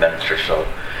 5 minutes or so,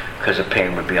 because the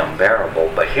pain would be unbearable.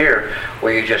 But here,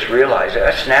 where you just realize,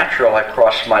 that's natural, I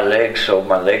crossed my legs, so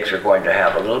my legs are going to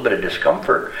have a little bit of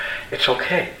discomfort, it's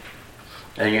okay.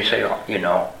 And you say, oh, you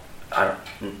know, I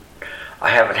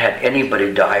haven't had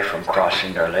anybody die from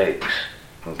crossing their legs,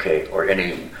 okay, or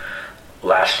any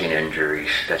lasting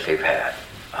injuries that they've had.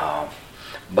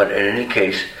 But in any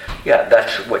case, yeah,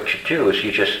 that's what you do, is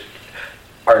you just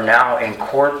are now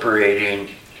incorporating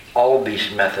all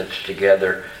these methods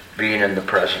together, being in the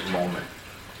present moment,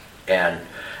 and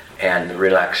the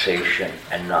relaxation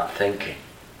and not thinking.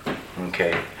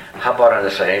 Okay. How about on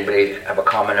this side? Anybody have a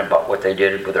comment about what they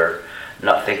did with their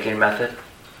not thinking method?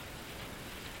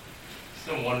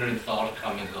 Some wandering thought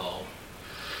come and go.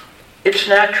 It's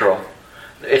natural.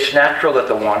 It's natural that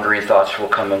the wandering thoughts will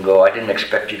come and go. I didn't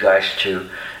expect you guys to,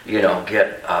 you know,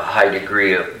 get a high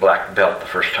degree of black belt the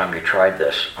first time you tried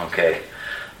this, okay?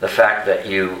 The fact that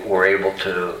you were able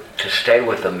to stay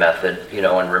with the method, you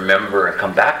know, and remember and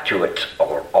come back to it,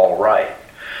 all right.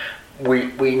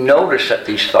 We notice that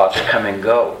these thoughts come and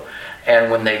go.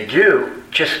 And when they do,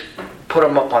 just put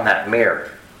them up on that mirror.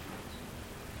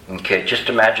 Okay, just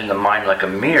imagine the mind like a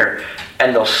mirror,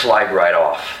 and they'll slide right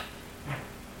off.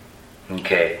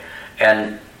 Okay,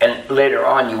 and later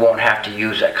on you won't have to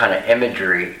use that kind of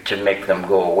imagery to make them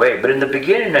go away. But in the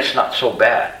beginning, it's not so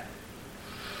bad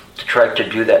to try to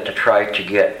do that, to try to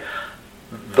get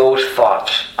those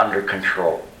thoughts under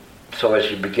control. So as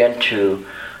you begin to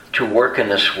work in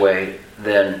this way,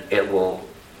 then it will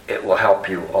it will help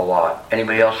you a lot.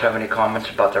 Anybody else have any comments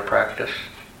about their practice?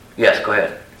 Yes, go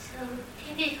ahead. So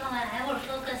typically I will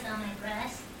focus on my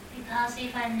breath because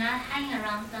if I'm not hanging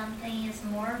around something, it's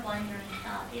more wandering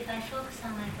thought. If I focus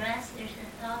on my breath, there's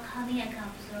a thought coming, I can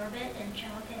absorb it and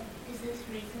jog it. Is this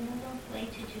a reasonable way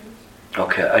to do?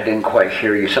 Okay, I didn't quite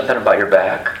hear you. Something about your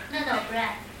back? No,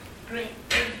 breath. Breathe,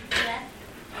 breath.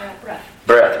 Breath.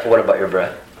 Breath. What about your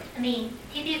breath? I mean,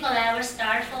 typically I will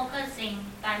start focusing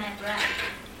by my breath.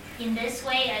 In this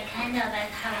way, I kind of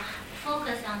like have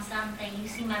focus on something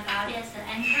using my body as an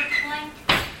anchor point.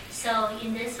 So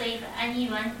in this way, if any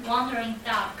wandering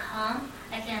thought come,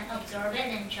 I can absorb it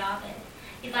and jog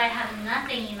it. If I have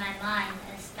nothing in my mind,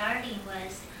 starting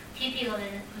with, typically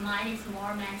the mind is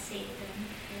more messy than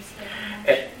this way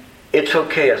of emotion. It's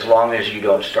okay as long as you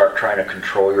don't start trying to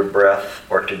control your breath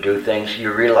or to do things.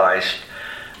 You realized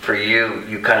for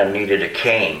you kind of needed a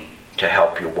cane to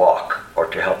help you walk or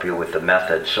to help you with the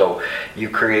method. So you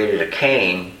created a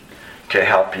cane to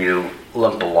help you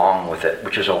limp along with it,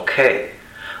 which is okay.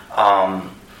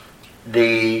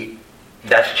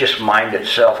 That's just mind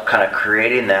itself kind of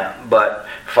creating that, but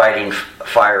fighting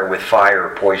fire with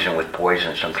fire, poison with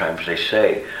poison, sometimes they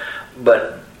say.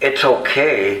 But it's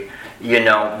okay,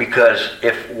 because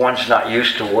if one's not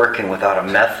used to working without a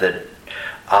method,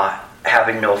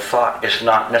 having no thought is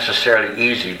not necessarily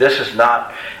easy. This is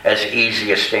not as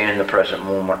easy as staying in the present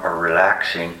moment or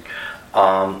relaxing.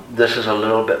 This is a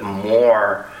little bit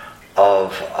more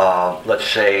of, let's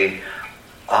say,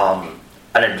 an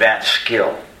advanced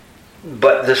skill.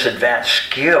 But this advanced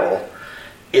skill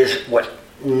is what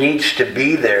needs to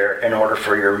be there in order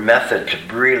for your method to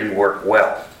really work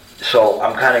well. So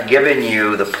I'm kind of giving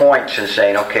you the points and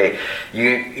saying, okay,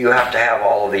 you have to have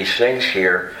all of these things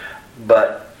here,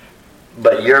 but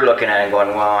you're looking at it and going,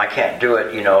 well, I can't do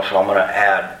it, so I'm going to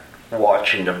add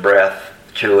watching the breath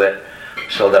to it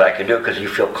so that I can do it because you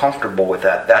feel comfortable with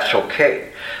that. That's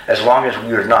okay. As long as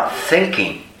you're not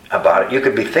thinking about it. You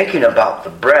could be thinking about the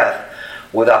breath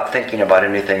without thinking about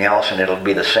anything else, and it'll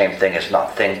be the same thing as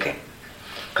not thinking.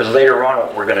 Because later on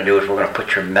what we're going to do is we're going to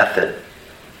put your method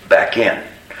back in.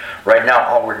 Right now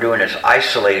all we're doing is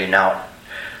isolating out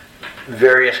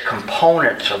various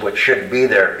components of what should be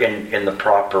there in the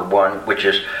proper one, which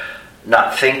is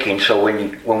not thinking. So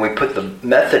when we put the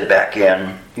method back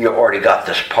in, you already got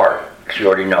this part. So you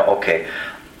already know, okay,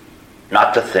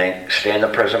 not to think, stay in the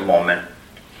present moment,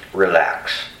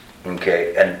 relax.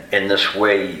 Okay, and in this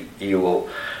way you'll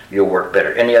work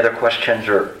better. Any other questions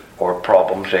or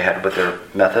problems they had with their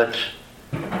methods?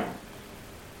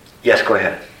 Yes, go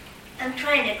ahead. I'm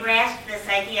trying to grasp this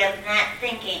idea of not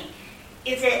thinking.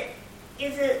 Is it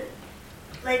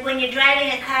like when you're driving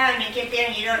a car and you get there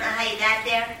and you don't know how you got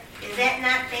there? Is that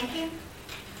not thinking?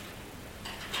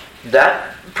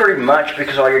 That pretty much,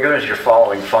 because all you're doing is you're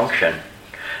following function.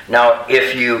 Now,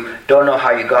 if you don't know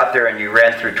how you got there and you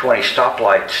ran through 20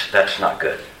 stoplights, that's not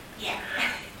good. Yeah.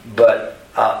 But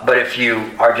if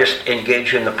you are just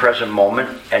engaged in the present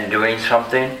moment and doing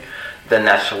something, then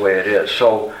that's the way it is.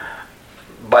 So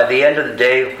by the end of the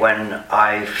day, when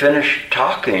I finish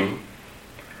talking,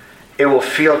 it will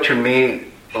feel to me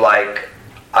like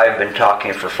I've been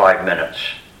talking for 5 minutes.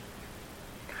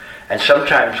 And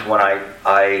sometimes when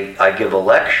I give a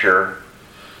lecture,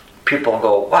 people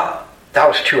go, wow, that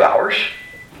was 2 hours?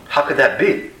 How could that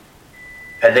be?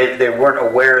 And they weren't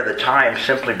aware of the time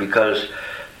simply because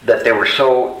that they were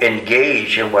so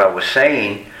engaged in what I was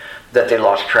saying that they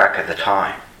lost track of the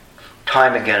time.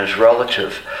 Time, again, is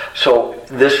relative. So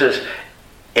this is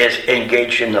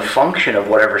engaged in the function of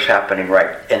whatever's happening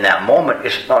right in that moment.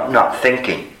 It's not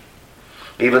thinking.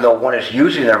 Even though one is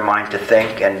using their mind to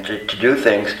think and to do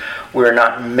things, we're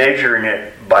not measuring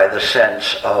it by the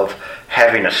sense of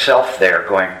having a self there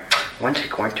going, when's he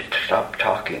going to stop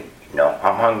talking?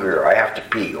 I'm hungry, or I have to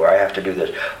pee, or I have to do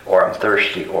this, or I'm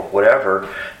thirsty, or whatever,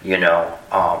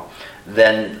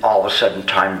 then all of a sudden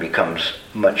time becomes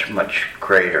much, much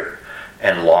greater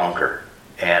and longer.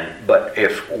 But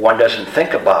if one doesn't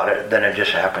think about it, then it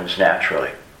just happens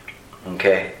naturally.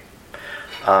 Okay?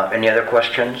 Any other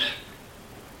questions?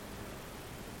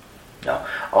 No.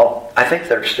 I think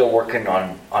they're still working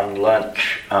on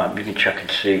lunch. You can check and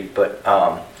see. But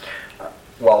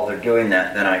while they're doing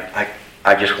that, then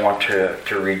I just want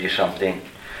to read you something.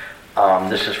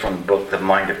 This is from the book, The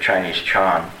Mind of Chinese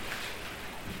Chan.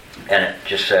 And it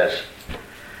just says,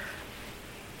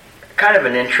 kind of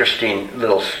an interesting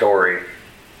little story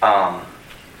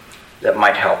that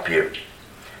might help you.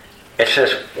 It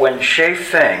says, when Xie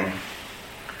Feng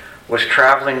was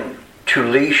traveling to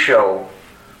Li Shou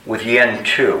with Yen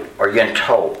Tu, or Yen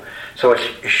To, so it's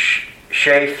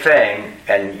Shui Feng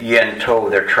and Yen To,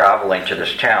 they're traveling to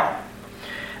this town.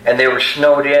 And they were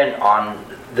snowed in on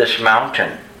this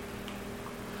mountain.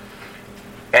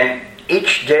 And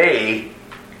each day,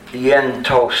 Yen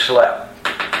To slept.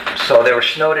 So they were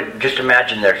snowed in. Just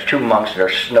imagine there's two monks that are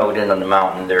snowed in on the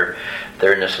mountain. They're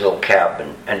in this little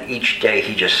cabin. And each day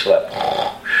he just slept.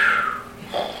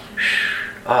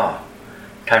 Oh,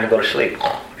 time to go to sleep.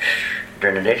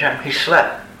 During the daytime, he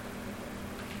slept.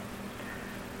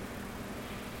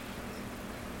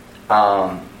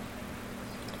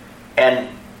 And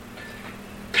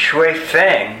Shui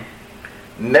Feng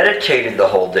meditated the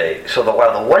whole day. So that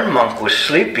while the one monk was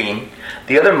sleeping,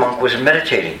 the other monk was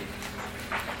meditating.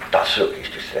 Dasu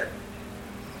used to say.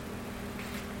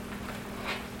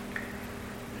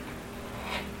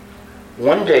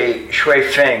 One day, Shui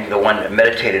Feng, the one that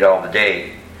meditated all the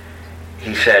day,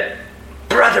 he said,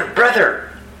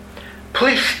 brother,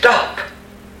 please stop.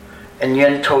 And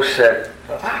Yen To said,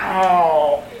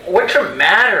 oh, what's the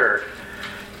matter?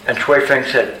 And Shui Feng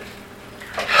said,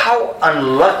 how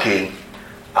unlucky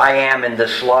I am in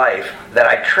this life that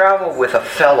I travel with a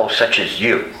fellow such as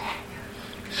you.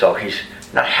 So he's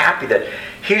not happy that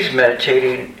he's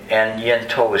meditating and Yen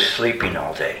To is sleeping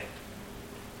all day.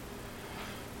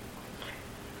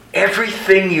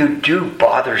 Everything you do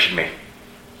bothers me.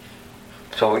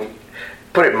 So,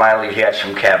 put it mildly, he had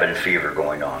some cabin fever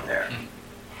going on there.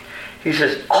 He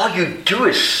says, all you do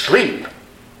is sleep.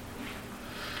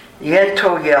 Yen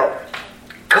To yelled,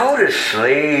 go to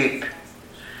sleep.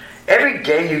 Every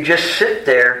day you just sit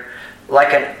there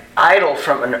like an idol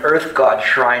from an earth god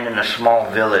shrine in a small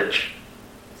village.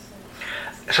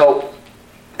 So,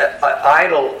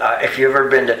 idol, if you've ever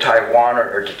been to Taiwan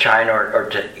or to China or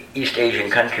to East Asian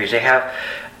countries, they have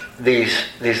these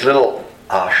little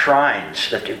shrines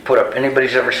that they put up.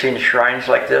 Anybody's ever seen shrines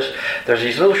like this? There's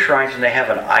these little shrines and they have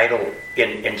an idol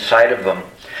inside of them.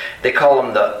 They call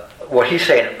them what he's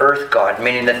saying, earth god,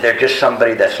 meaning that they're just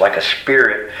somebody that's like a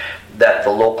spirit that the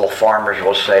local farmers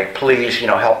will say, please,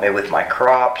 help me with my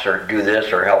crops, or do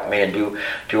this, or help me and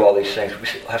do all these things. We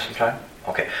still have some time?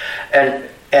 Okay.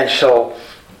 And so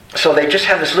they just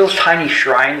have this little tiny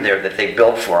shrine there that they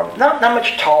built for them. Not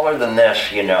much taller than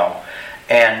this,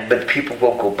 but people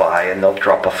will go by and they'll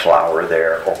drop a flower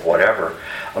there or whatever.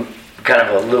 Kind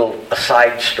of a little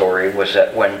aside story was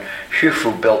that when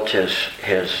Shufu built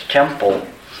his temple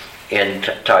in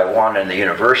Taiwan and the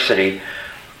university,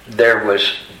 there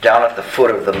was down at the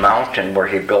foot of the mountain where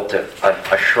he built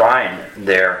a shrine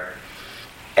there,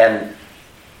 and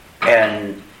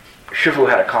Shufu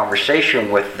had a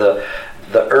conversation with the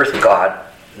earth god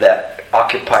that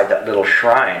occupied that little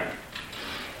shrine.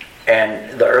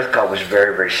 And the earth god was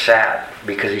very, very sad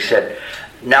because he said,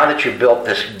 now that you're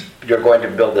going to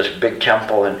build this big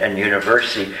temple and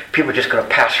university, people are just going to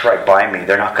pass right by me.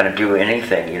 They're not going to do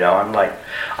anything,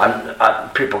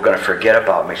 people are going to forget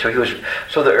about me. So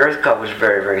the earth god was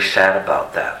very, very sad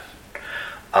about that.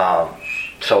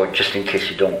 So just in case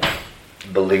you don't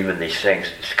believe in these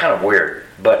things, it's kind of weird,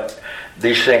 but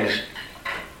these things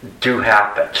do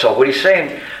happen. So what he's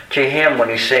saying to him when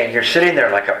he's saying you're sitting there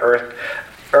like an earth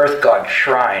god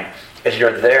shrine, is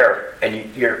you're there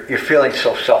and you're feeling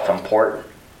so self-important,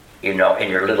 in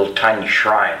your little tiny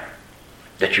shrine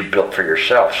that you built for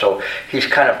yourself. So he's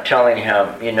kind of telling him,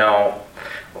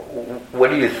 what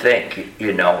do you think?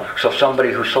 So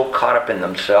somebody who's so caught up in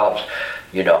themselves,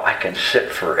 I can sit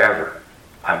forever.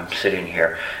 I'm sitting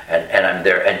here and I'm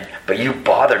there, but you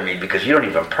bother me because you don't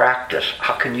even practice.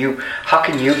 How can you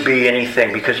be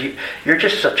anything? Because you're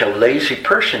just such a lazy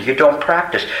person. You don't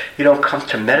practice. You don't come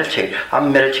to meditate.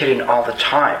 I'm meditating all the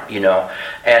time,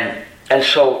 And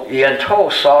so Yen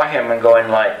To saw him and going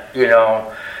like,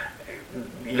 your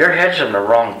head's in the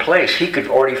wrong place. He could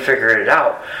already figure it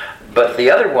out. But the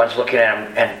other one's looking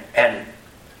at him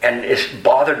and is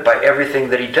bothered by everything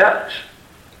that he does.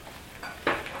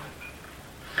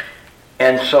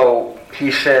 And so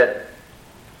he said,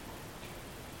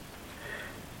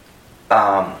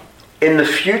 in the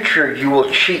future you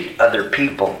will cheat other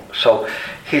people. So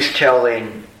he's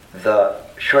telling the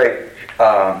Shui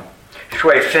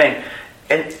Feng,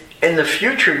 in the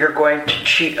future you're going to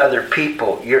cheat other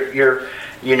people. You're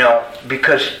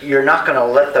because you're not going to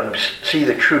let them see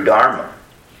the true Dharma.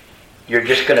 You're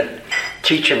just going to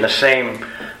teach them the same,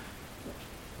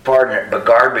 pardon it, but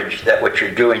garbage that what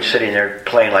you're doing, sitting there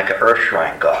playing like an earth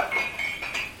shrine god.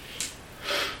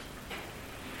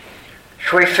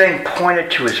 Shui Feng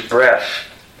pointed to his breast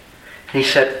and he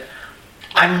said,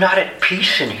 I'm not at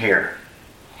peace in here.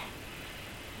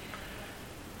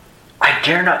 I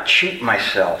dare not cheat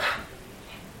myself.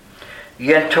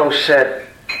 Yen To said,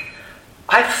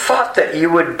 I thought that you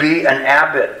would be an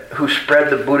abbot who spread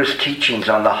the Buddhist teachings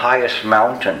on the highest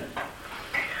mountain.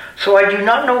 So I do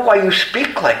not know why you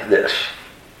speak like this.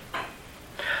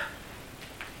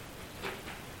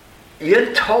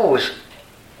 Yen To's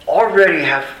already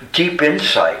have deep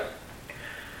insight.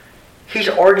 He's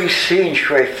already seen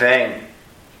Shui Feng's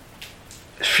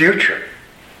future.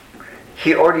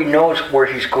 He already knows where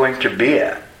he's going to be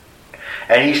at.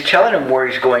 And he's telling him where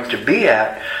he's going to be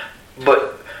at,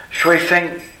 but Shui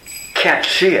Feng can't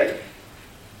see it.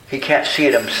 He can't see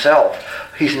it himself.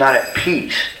 He's not at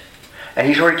peace. And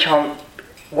he's already telling him,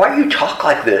 why do you talk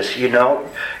like this,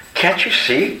 Can't you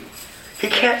see? He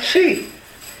can't see.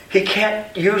 He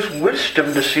can't use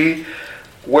wisdom to see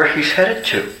where he's headed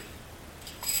to.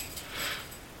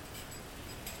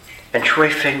 And Shui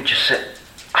Feng just said,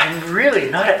 I'm really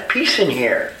not at peace in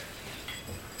here.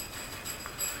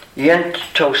 Yen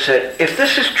To said, if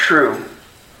this is true,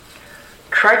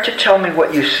 try to tell me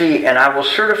what you see, and I will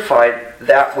certify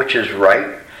that which is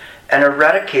right and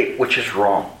eradicate which is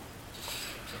wrong.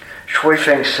 Shui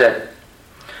Feng said,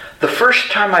 the first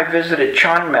time I visited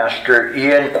Chan Master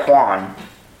Yen Quan,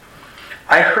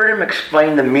 I heard him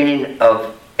explain the meaning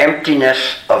of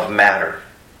emptiness of matter.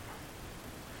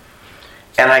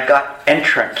 And I got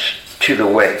entrance to the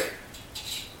way.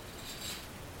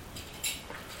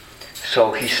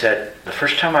 So he said, the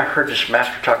first time I heard this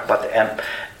master talk about the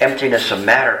emptiness of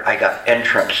matter, I got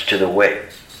entrance to the way.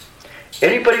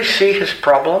 Anybody see his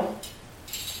problem?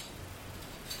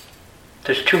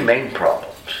 There's two main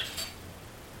problems.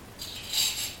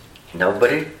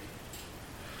 Nobody?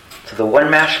 So the one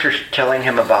master's telling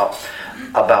him about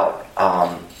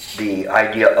the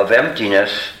idea of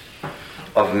emptiness,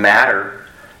 of matter,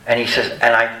 and he says,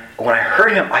 when I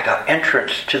heard him, I got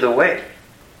entrance to the way.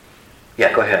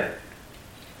 Yeah, go ahead.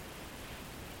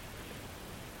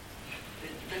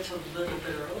 That's a little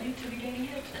bit early to be getting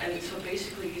it. I mean, so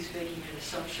basically he's making an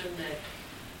assumption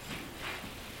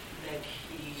that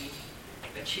he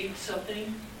achieved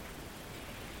something.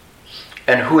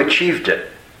 And who achieved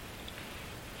it?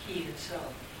 He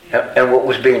himself. Yeah. And what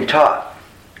was being taught?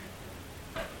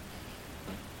 Oh,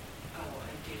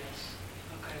 emptiness.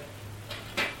 Okay.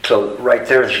 So right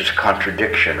there's just a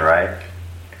contradiction, right?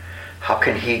 How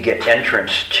can he get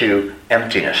entrance to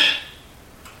emptiness?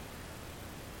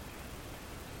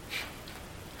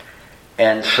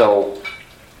 And so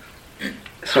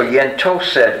Yen To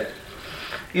said,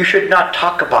 you should not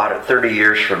talk about it 30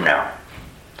 years from now.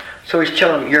 So he's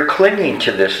telling him, you're clinging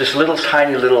to this little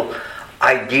tiny little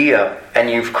idea, and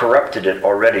you've corrupted it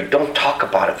already. Don't talk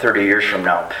about it 30 years from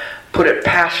now. Put it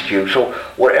past you. So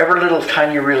whatever little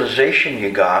tiny realization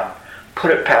you got,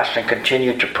 put it past and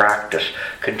continue to practice.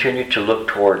 Continue to look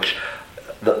towards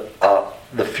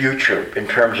the future in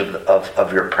terms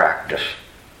of your practice.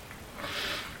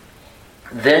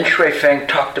 Then Shui Feng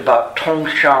talked about Tong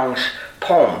Xiang's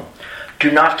poem,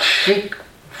 do not seek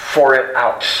for it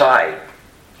outside.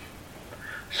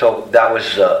 So that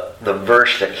was the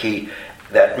verse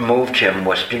that moved him,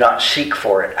 was do not seek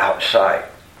for it outside.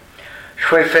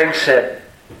 Shui Feng said,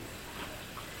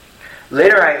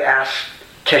 later I asked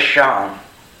Teshan,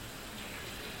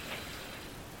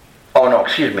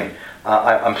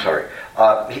 I'm sorry,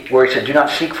 where he said do not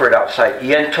seek for it outside.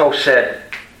 Yen To said,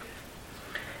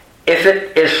 if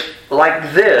it is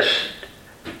like this,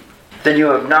 then you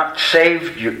have not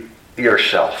saved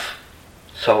yourself.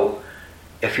 So,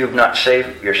 if you have not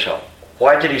saved yourself.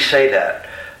 Why did he say that?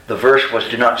 The verse was,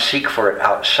 do not seek for it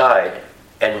outside.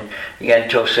 And Yen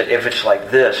To said, if it's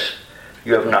like this,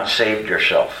 you have not saved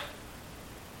yourself.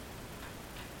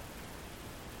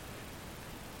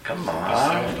 Come on. The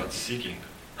self that's seeking.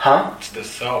 Huh? It's the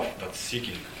self that's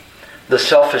seeking. The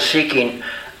self is seeking.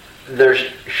 There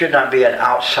should not be an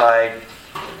outside,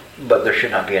 but there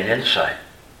should not be an inside.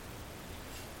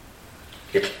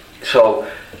 So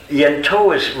Yen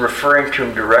To is referring to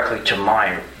him directly to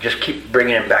mind. Just keep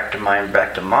bringing him back to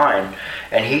mind,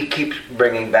 and he keeps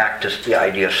bringing back to the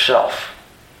idea of self.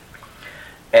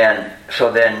 And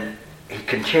so then he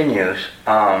continues.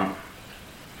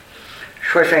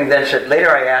 Shui Feng then said, later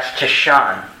I asked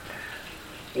Teshan,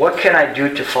 what can I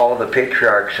do to follow the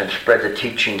patriarchs and spread the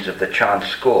teachings of the Chan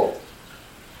school?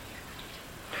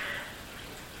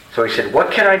 So he said,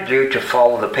 what can I do to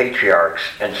follow the patriarchs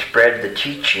and spread the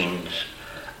teachings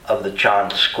of the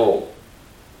Chan school?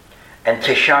 And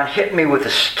Teshan hit me with a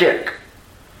stick.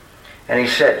 And he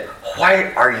said,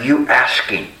 why are you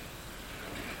asking?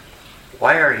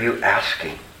 Why are you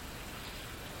asking?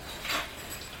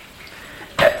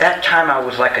 At that time I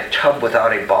was like a tub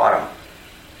without a bottom.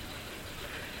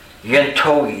 Yen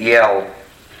To yelled,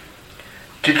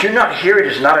 did you not hear it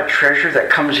is not a treasure that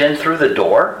comes in through the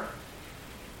door?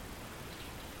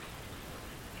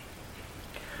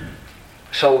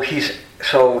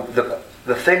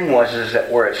 the thing was is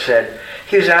that where it said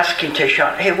he was asking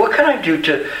Taishan, hey, what can I do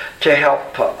to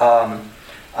help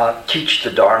teach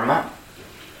the Dharma?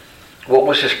 What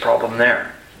was his problem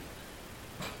there?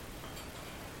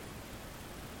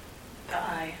 The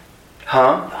I.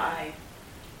 Huh? The I.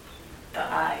 The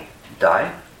I.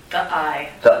 Die? The I.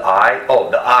 The I? Oh,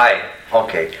 the I.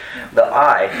 Okay. The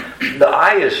I. The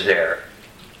I is there.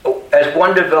 As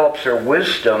one develops their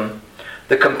wisdom,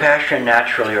 the compassion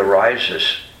naturally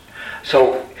arises.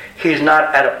 So he's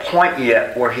not at a point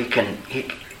yet where he can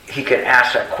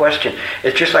ask that question.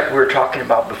 It's just like we were talking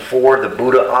about before, the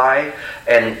Buddha eye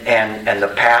and the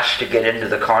pass to get into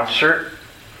the concert.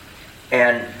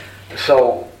 And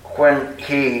so when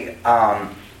he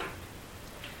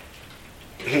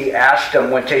asked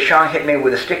him, when Taishan hit me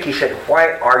with a stick, he said,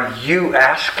 why are you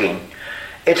asking?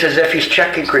 It's as if he's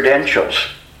checking credentials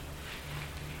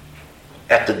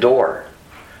at the door.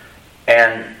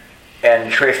 And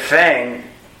Shui Feng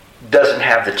doesn't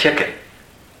have the ticket.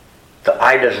 The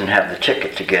I doesn't have the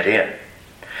ticket to get in.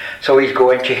 So he's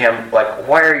going to him like,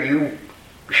 why are you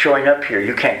showing up here?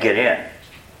 You can't get in.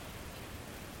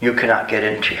 You cannot get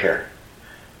into here.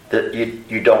 That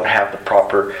you don't have the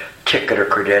proper ticket or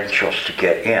credentials to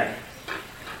get in.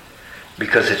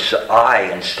 Because it's the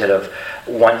I instead of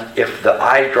one. If the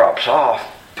I drops off,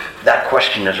 that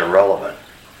question is irrelevant.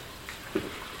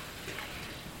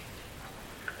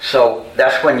 So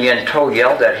that's when Yen To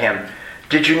yelled at him,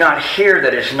 did you not hear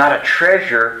that it's not a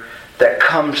treasure that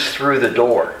comes through the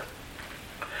door?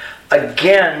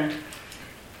 Again,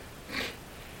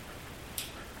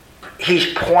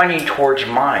 he's pointing towards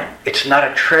mind. It's not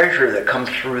a treasure that comes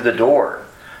through the door.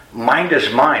 Mind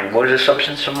is mind. What is the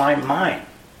substance of mind? Mind.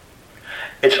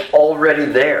 It's already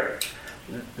there.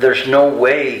 There's no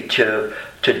way to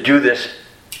do this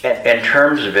in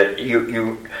terms of it.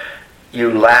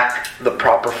 You lack the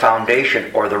proper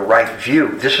foundation or the right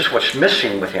view. This is what's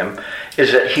missing with him,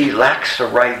 is that he lacks the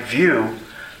right view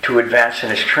to advance in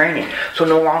his training. So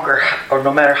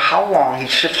no matter how long he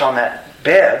sits on that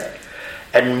bed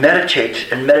and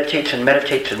meditates and meditates and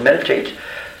meditates and meditates,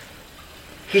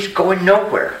 he's going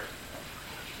nowhere.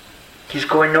 He's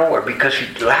going nowhere because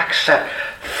he lacks that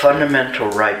fundamental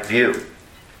right view.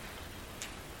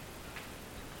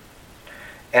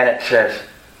 And it says,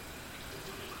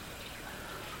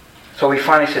 so he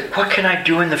finally said, what can I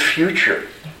do in the future?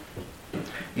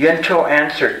 Yen To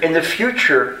answered, in the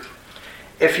future,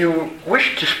 if you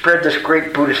wish to spread this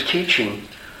great Buddhist teaching,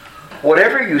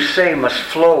 whatever you say must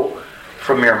flow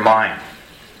from your mind.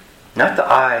 Not the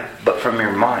I, but from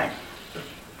your mind.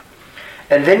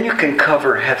 And then you can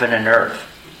cover heaven and earth.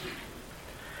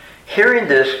 Hearing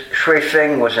this, Shui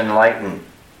Feng was enlightened.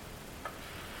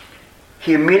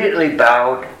 He immediately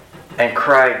bowed and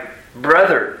cried,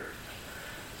 brother,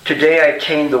 today I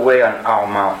attained the way on Owl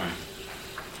Mountain.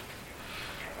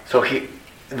 So he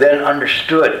then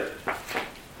understood,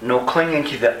 no clinging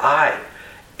to the I.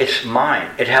 It's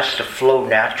mind. It has to flow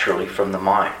naturally from the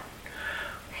mind.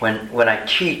 When I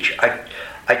teach,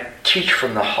 I teach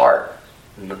from the heart.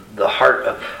 The heart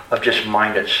of just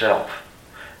mind itself.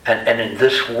 And in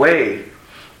this way,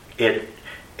 it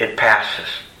passes.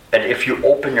 And if you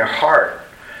open your heart,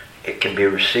 it can be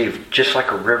received. Just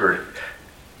like a river,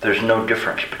 there's no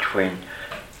difference between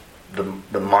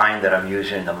the mind that I'm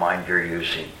using and the mind you're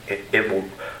using. It will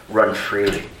run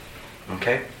freely.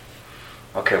 Okay?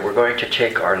 Okay, we're going to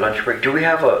take our lunch break. Do we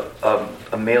have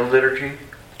a meal liturgy?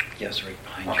 Yes, right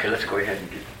behind you. Okay, let's go ahead and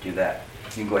do that.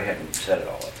 You can go ahead and set it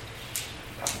all up.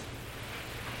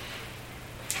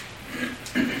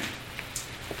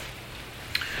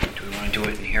 Do we want to do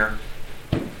it in here?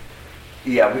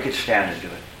 Yeah, we could stand and do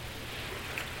it.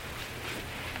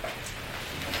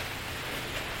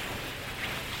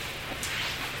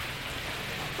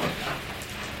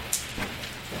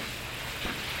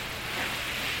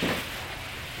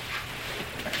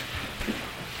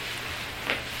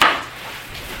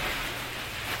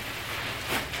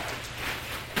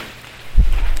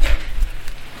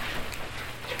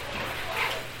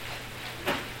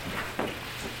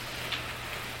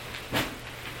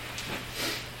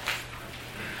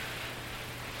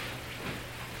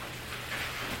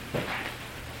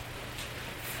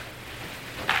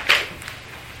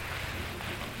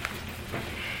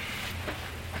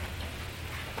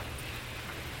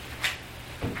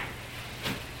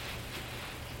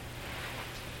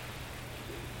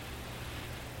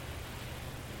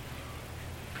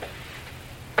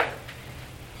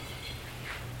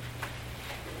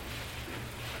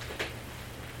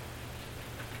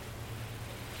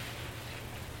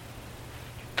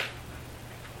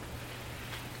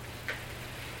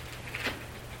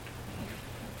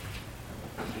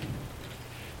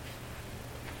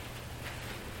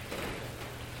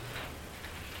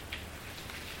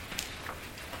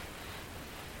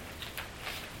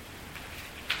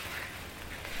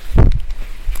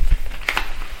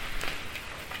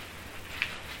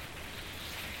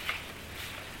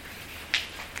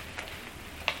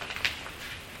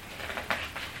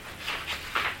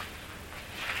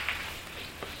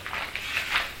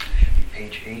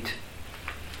 Page 8.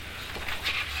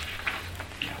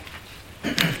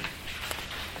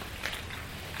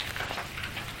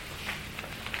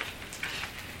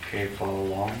 Okay, follow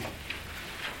along.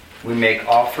 We make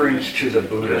offerings to the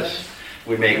Buddhas.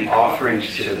 We make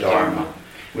offerings to the Dharma.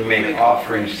 We make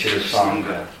offerings to the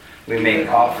Sangha. We make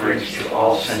offerings to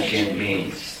all sentient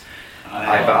beings.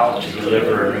 I vow to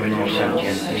deliver numerous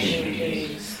sentient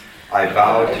beings. I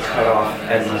vow to cut off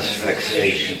endless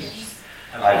vexations.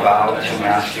 I vow to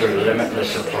master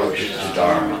limitless approaches to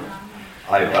Dharma.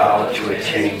 I vow to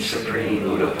attain supreme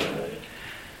Buddhahood.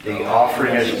 The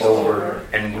offering is over,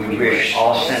 and we wish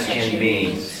all sentient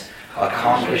beings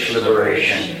accomplish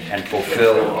liberation and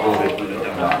fulfill Buddha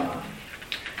Dharma.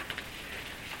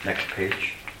 Next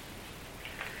page.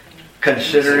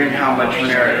 Considering how much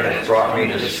merit has brought me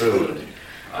this food,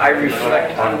 I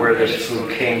reflect on where this food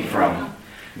came from,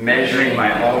 measuring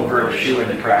my own virtue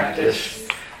and practice.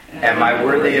 Am I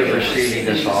worthy of receiving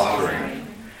this offering?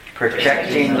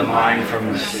 Protecting the mind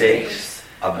from mistakes,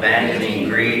 abandoning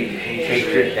greed,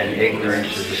 hatred, and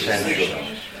ignorance is essential.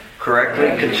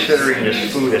 Correctly considering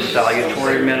this food as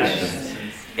salutary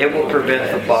medicine, it will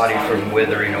prevent the body from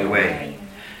withering away.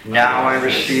 Now I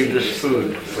receive this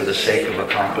food for the sake of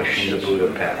accomplishing the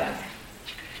Buddha path.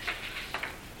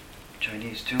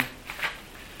 Chinese too.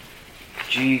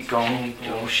 Ji Gong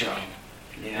Do Xiao,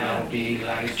 Liao Bi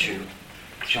Lai Chu,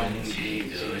 Chong Ji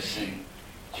Zi Sing,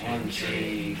 Quan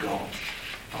Ji Go,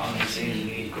 Fang Xin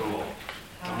Li Go,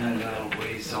 Dong Lao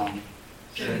Wei Zong,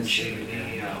 Zhen Qi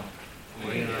Li Yao,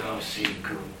 Wei Lao Si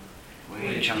Gu,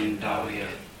 Wei Chang Dao Ye,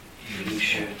 Yu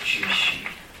She Qi Xi.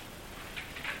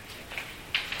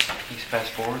 Please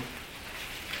fast forward.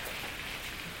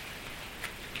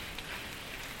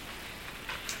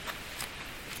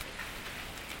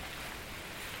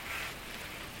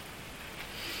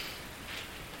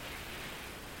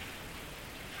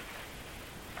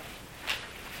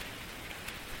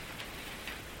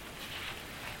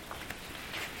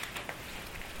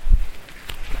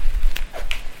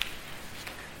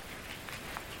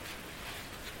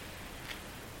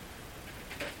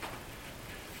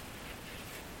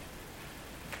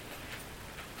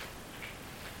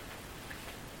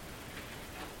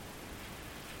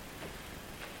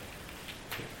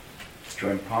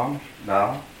 Join palms,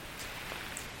 bow.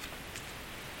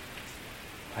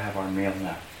 I have our meal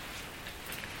now.